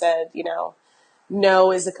 and she said,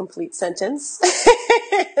 no is a complete sentence.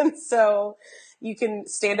 And so you can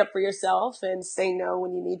stand up for yourself and say no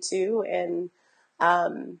when you need to, and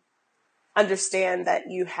understand that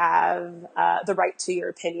you have the right to your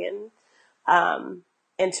opinion,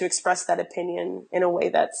 and to express that opinion in a way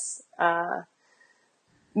that's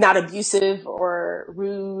not abusive or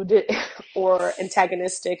rude or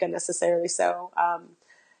antagonistic unnecessarily so.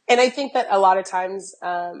 And I think that a lot of times,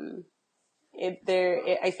 I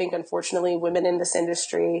think, unfortunately, women in this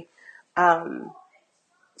industry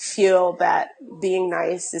feel that being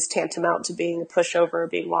nice is tantamount to being a pushover,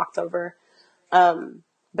 being walked over.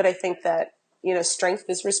 But I think that, strength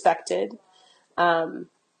is respected,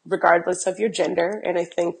 regardless of your gender. And I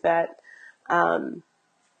think that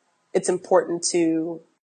it's important to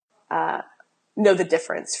know the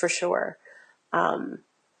difference, for sure.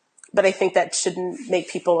 But I think that shouldn't make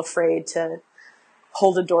people afraid to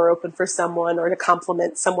hold a door open for someone or to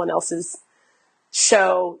compliment someone else's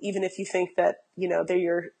show, even if you think that, they're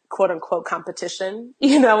your quote unquote competition.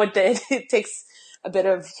 It takes a bit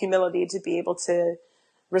of humility to be able to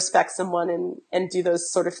respect someone and do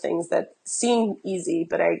those sort of things that seem easy,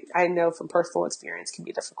 but I know from personal experience can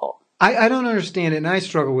be difficult. I don't understand it, and I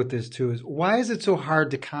struggle with this too, is why is it so hard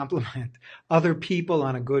to compliment other people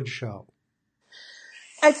on a good show?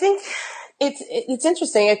 I think it's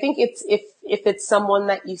interesting. I think it's if it's someone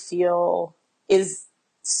that you feel is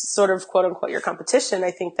sort of quote unquote your competition,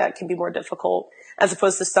 I think that can be more difficult as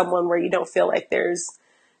opposed to someone where you don't feel like there's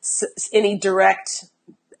any direct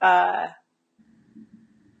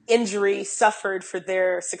injury suffered for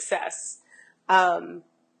their success. But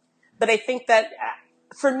I think that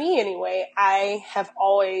for me anyway, I have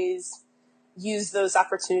always used those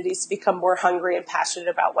opportunities to become more hungry and passionate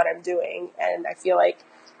about what I'm doing. And I feel like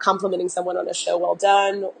complimenting someone on a show well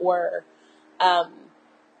done, or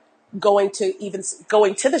going to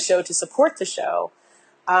the show to support the show,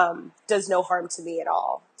 does no harm to me at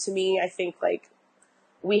all. To me, I think like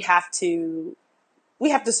we have to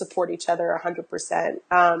support each other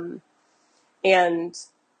 100%, and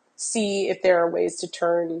see if there are ways to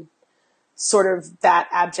turn sort of that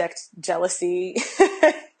abject jealousy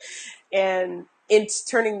and it's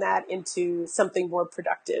turning that into something more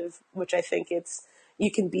productive, which I think you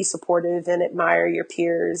can be supportive and admire your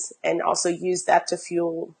peers and also use that to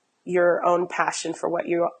fuel your own passion for what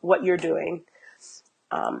you're doing.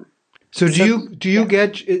 So do you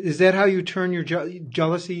get, is that how you turn your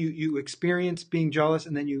jealousy? You experience being jealous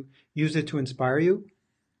and then you use it to inspire you?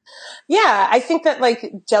 Yeah, I think that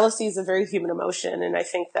like jealousy is a very human emotion, and I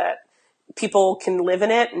think that people can live in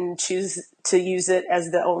it and choose to use it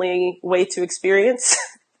as the only way to experience.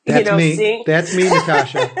 That's me. Seeing. That's me,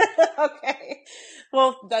 Natasha. Okay.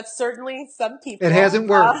 Well, that's certainly some people. It hasn't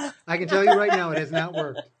worked. I can tell you right now, it has not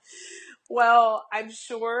worked. Well, I'm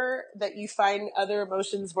sure that you find other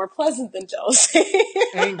emotions more pleasant than jealousy.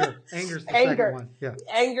 Anger. Anger's the second one. Yeah.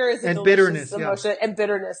 Anger is a bitterness, emotion. yeah. And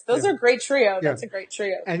bitterness. Those are a great trio. Yeah. That's a great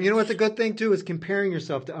trio. And you know what's a good thing too is comparing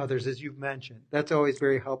yourself to others, as you've mentioned. That's always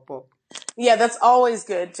very helpful. Yeah, that's always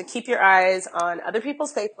good to keep your eyes on other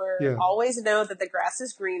people's paper. Yeah. Always know that the grass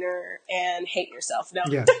is greener and hate yourself. No.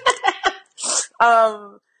 Yeah.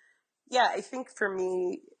 Yeah, I think for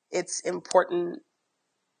me, it's important,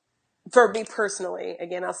 for me personally,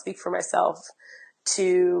 again, I'll speak for myself,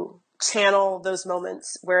 to channel those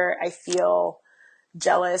moments where I feel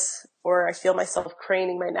jealous or I feel myself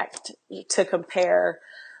craning my neck to compare.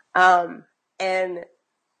 And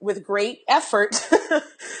with great effort,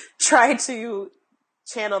 try to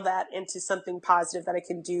channel that into something positive that I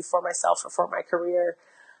can do for myself or for my career.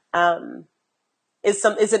 Is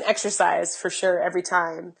an exercise for sure every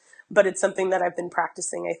time, but it's something that I've been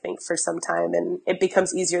practicing, I think, for some time, and it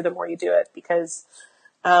becomes easier the more you do it, because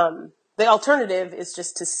the alternative is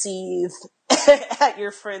just to seethe at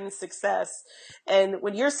your friend's success. And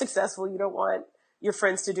when you're successful, you don't want your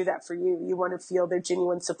friends to do that for you. You want to feel their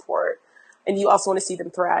genuine support, and you also want to see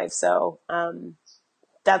them thrive. So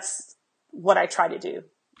that's what I try to do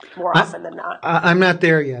more often than not. I'm not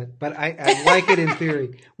there yet, but I like it in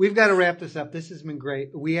theory. We've got to wrap this up. This has been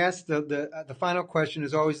great. We asked the final question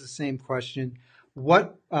is always the same question.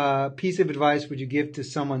 What piece of advice would you give to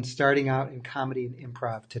someone starting out in comedy and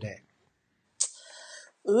improv today?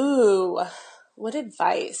 Ooh, what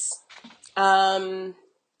advice? This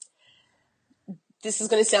is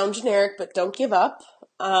going to sound generic, but don't give up,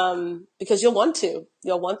 because you'll want to.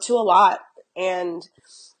 You'll want to a lot. And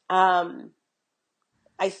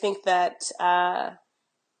I think that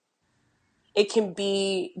it can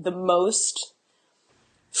be the most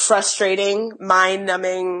frustrating,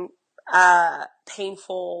 mind-numbing,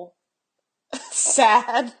 painful,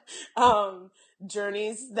 sad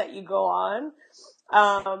journeys that you go on.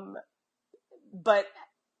 But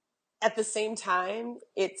at the same time,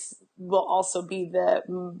 will also be the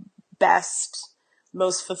best,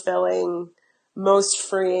 most fulfilling, most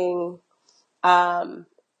freeing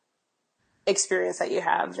experience that you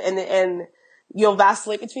have. And you'll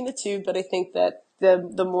vacillate between the two, but I think that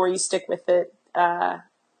the more you stick with it,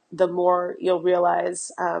 the more you'll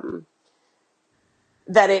realize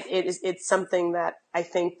that it's something that I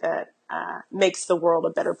think that makes the world a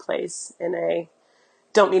better place. And I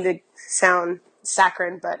don't mean to sound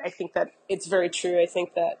saccharine, but I think that it's very true. I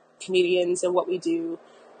think that comedians and what we do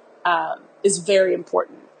is very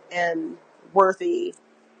important and worthy.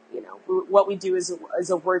 What we do is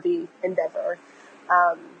a worthy endeavor.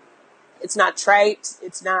 It's not trite.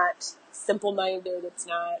 It's not simple-minded. It's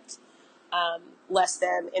not less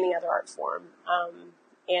than any other art form.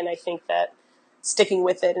 And I think that sticking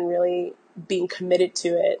with it and really being committed to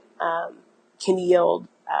it can yield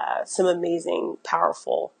some amazing,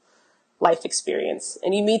 powerful life experience.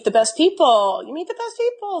 And you meet the best people. You meet the best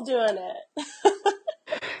people doing it.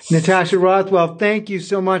 Natasha Rothwell, thank you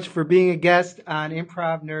so much for being a guest on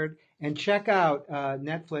Improv Nerd. And check out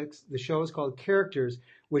Netflix. The show is called Characters,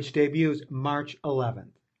 which debuts March 11th.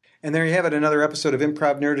 And there you have it. Another episode of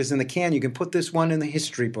Improv Nerd is in the can. You can put this one in the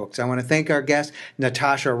history books. I want to thank our guest,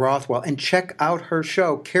 Natasha Rothwell, and check out her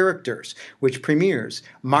show, Characters, which premieres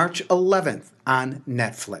March 11th on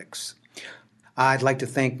Netflix. I'd like to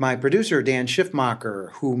thank my producer, Dan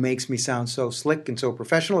Schiffmacher, who makes me sound so slick and so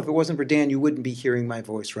professional. If it wasn't for Dan, you wouldn't be hearing my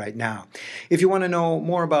voice right now. If you want to know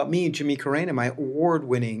more about me, Jimmy Carrane, and my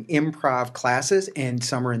award-winning improv classes and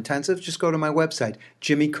summer intensives, just go to my website,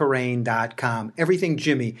 jimmycarrane.com. Everything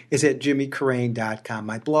Jimmy is at jimmycarrane.com.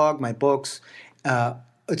 My blog, my books,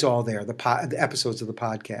 it's all there, the episodes of the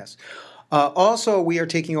podcast. Also, we are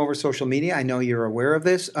taking over social media. I know you're aware of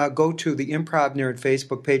this. Go to the Improv Nerd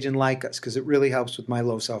Facebook page and like us because it really helps with my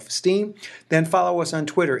low self-esteem. Then follow us on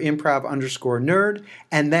Twitter, improv_nerd.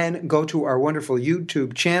 And then go to our wonderful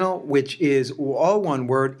YouTube channel, which is all one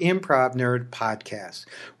word, Improv Nerd Podcast.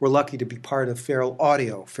 We're lucky to be part of Feral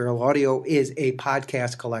Audio. Feral Audio is a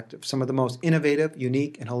podcast collective. Some of the most innovative,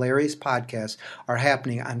 unique, and hilarious podcasts are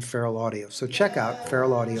happening on Feral Audio. So check out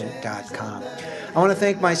feralaudio.com. I want to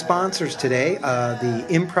thank my sponsors today, the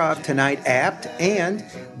Improv Tonight app and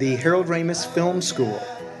the Harold Ramis Film School.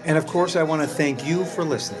 And of course, I want to thank you for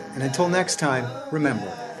listening. And until next time,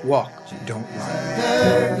 remember, walk, don't run.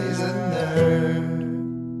 Nerd is a nerd.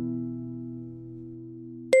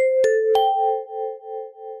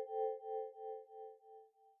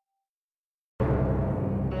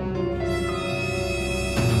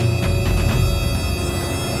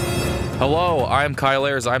 Hello, I'm Kyle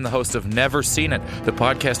Ayers. I'm the host of Never Seen It, the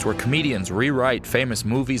podcast where comedians rewrite famous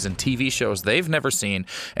movies and TV shows they've never seen,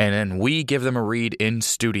 and then we give them a read in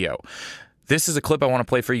studio. This is a clip I want to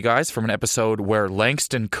play for you guys from an episode where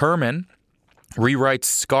Langston Kerman rewrites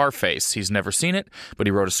Scarface. He's never seen it, but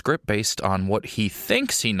he wrote a script based on what he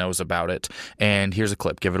thinks he knows about it, and here's a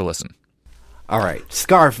clip. Give it a listen. All right,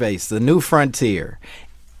 Scarface, The New Frontier.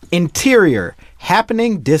 Interior,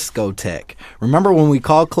 happening discotheque. Remember when we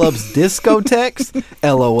called clubs discotheques?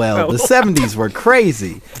 LOL. The 70s were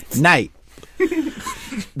crazy. Night.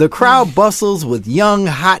 The crowd bustles with young,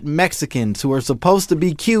 hot Mexicans who are supposed to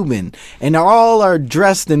be Cuban, and all are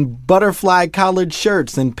dressed in butterfly collared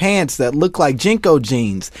shirts and pants that look like Jinko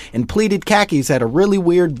jeans, and pleated khakis had a really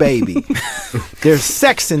weird baby. There's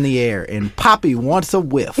sex in the air, and Poppy wants a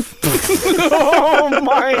whiff. Oh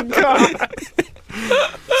my God.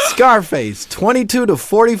 Scarface, 22 to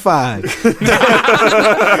 45. Like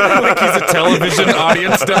he's a television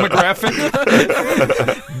audience demographic.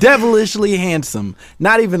 Devilishly handsome,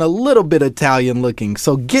 not even a little bit Italian looking,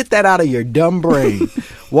 so get that out of your dumb brain.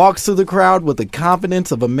 Walks through the crowd with the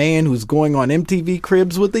confidence of a man who's going on MTV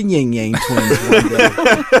Cribs with the Yin Yang Twins one day.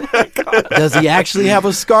 Does he actually have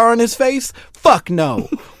a scar on his face? Fuck no.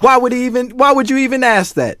 Why would you even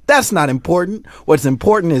ask that? That's not important. What's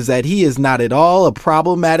important is that he is not at all a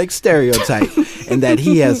problematic stereotype and that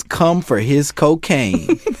he has come for his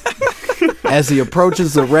cocaine. As he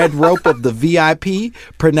approaches the red rope of the VIP,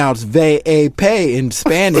 pronounced VAP in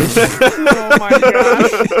Spanish, Oh my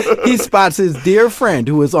God. he spots his dear friend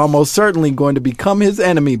who is almost certainly going to become his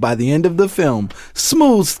enemy by the end of the film,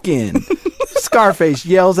 Smooth Skin. Scarface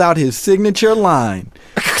yells out his signature line.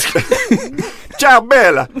 Ciao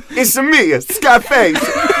Bella, it's me, Scarface.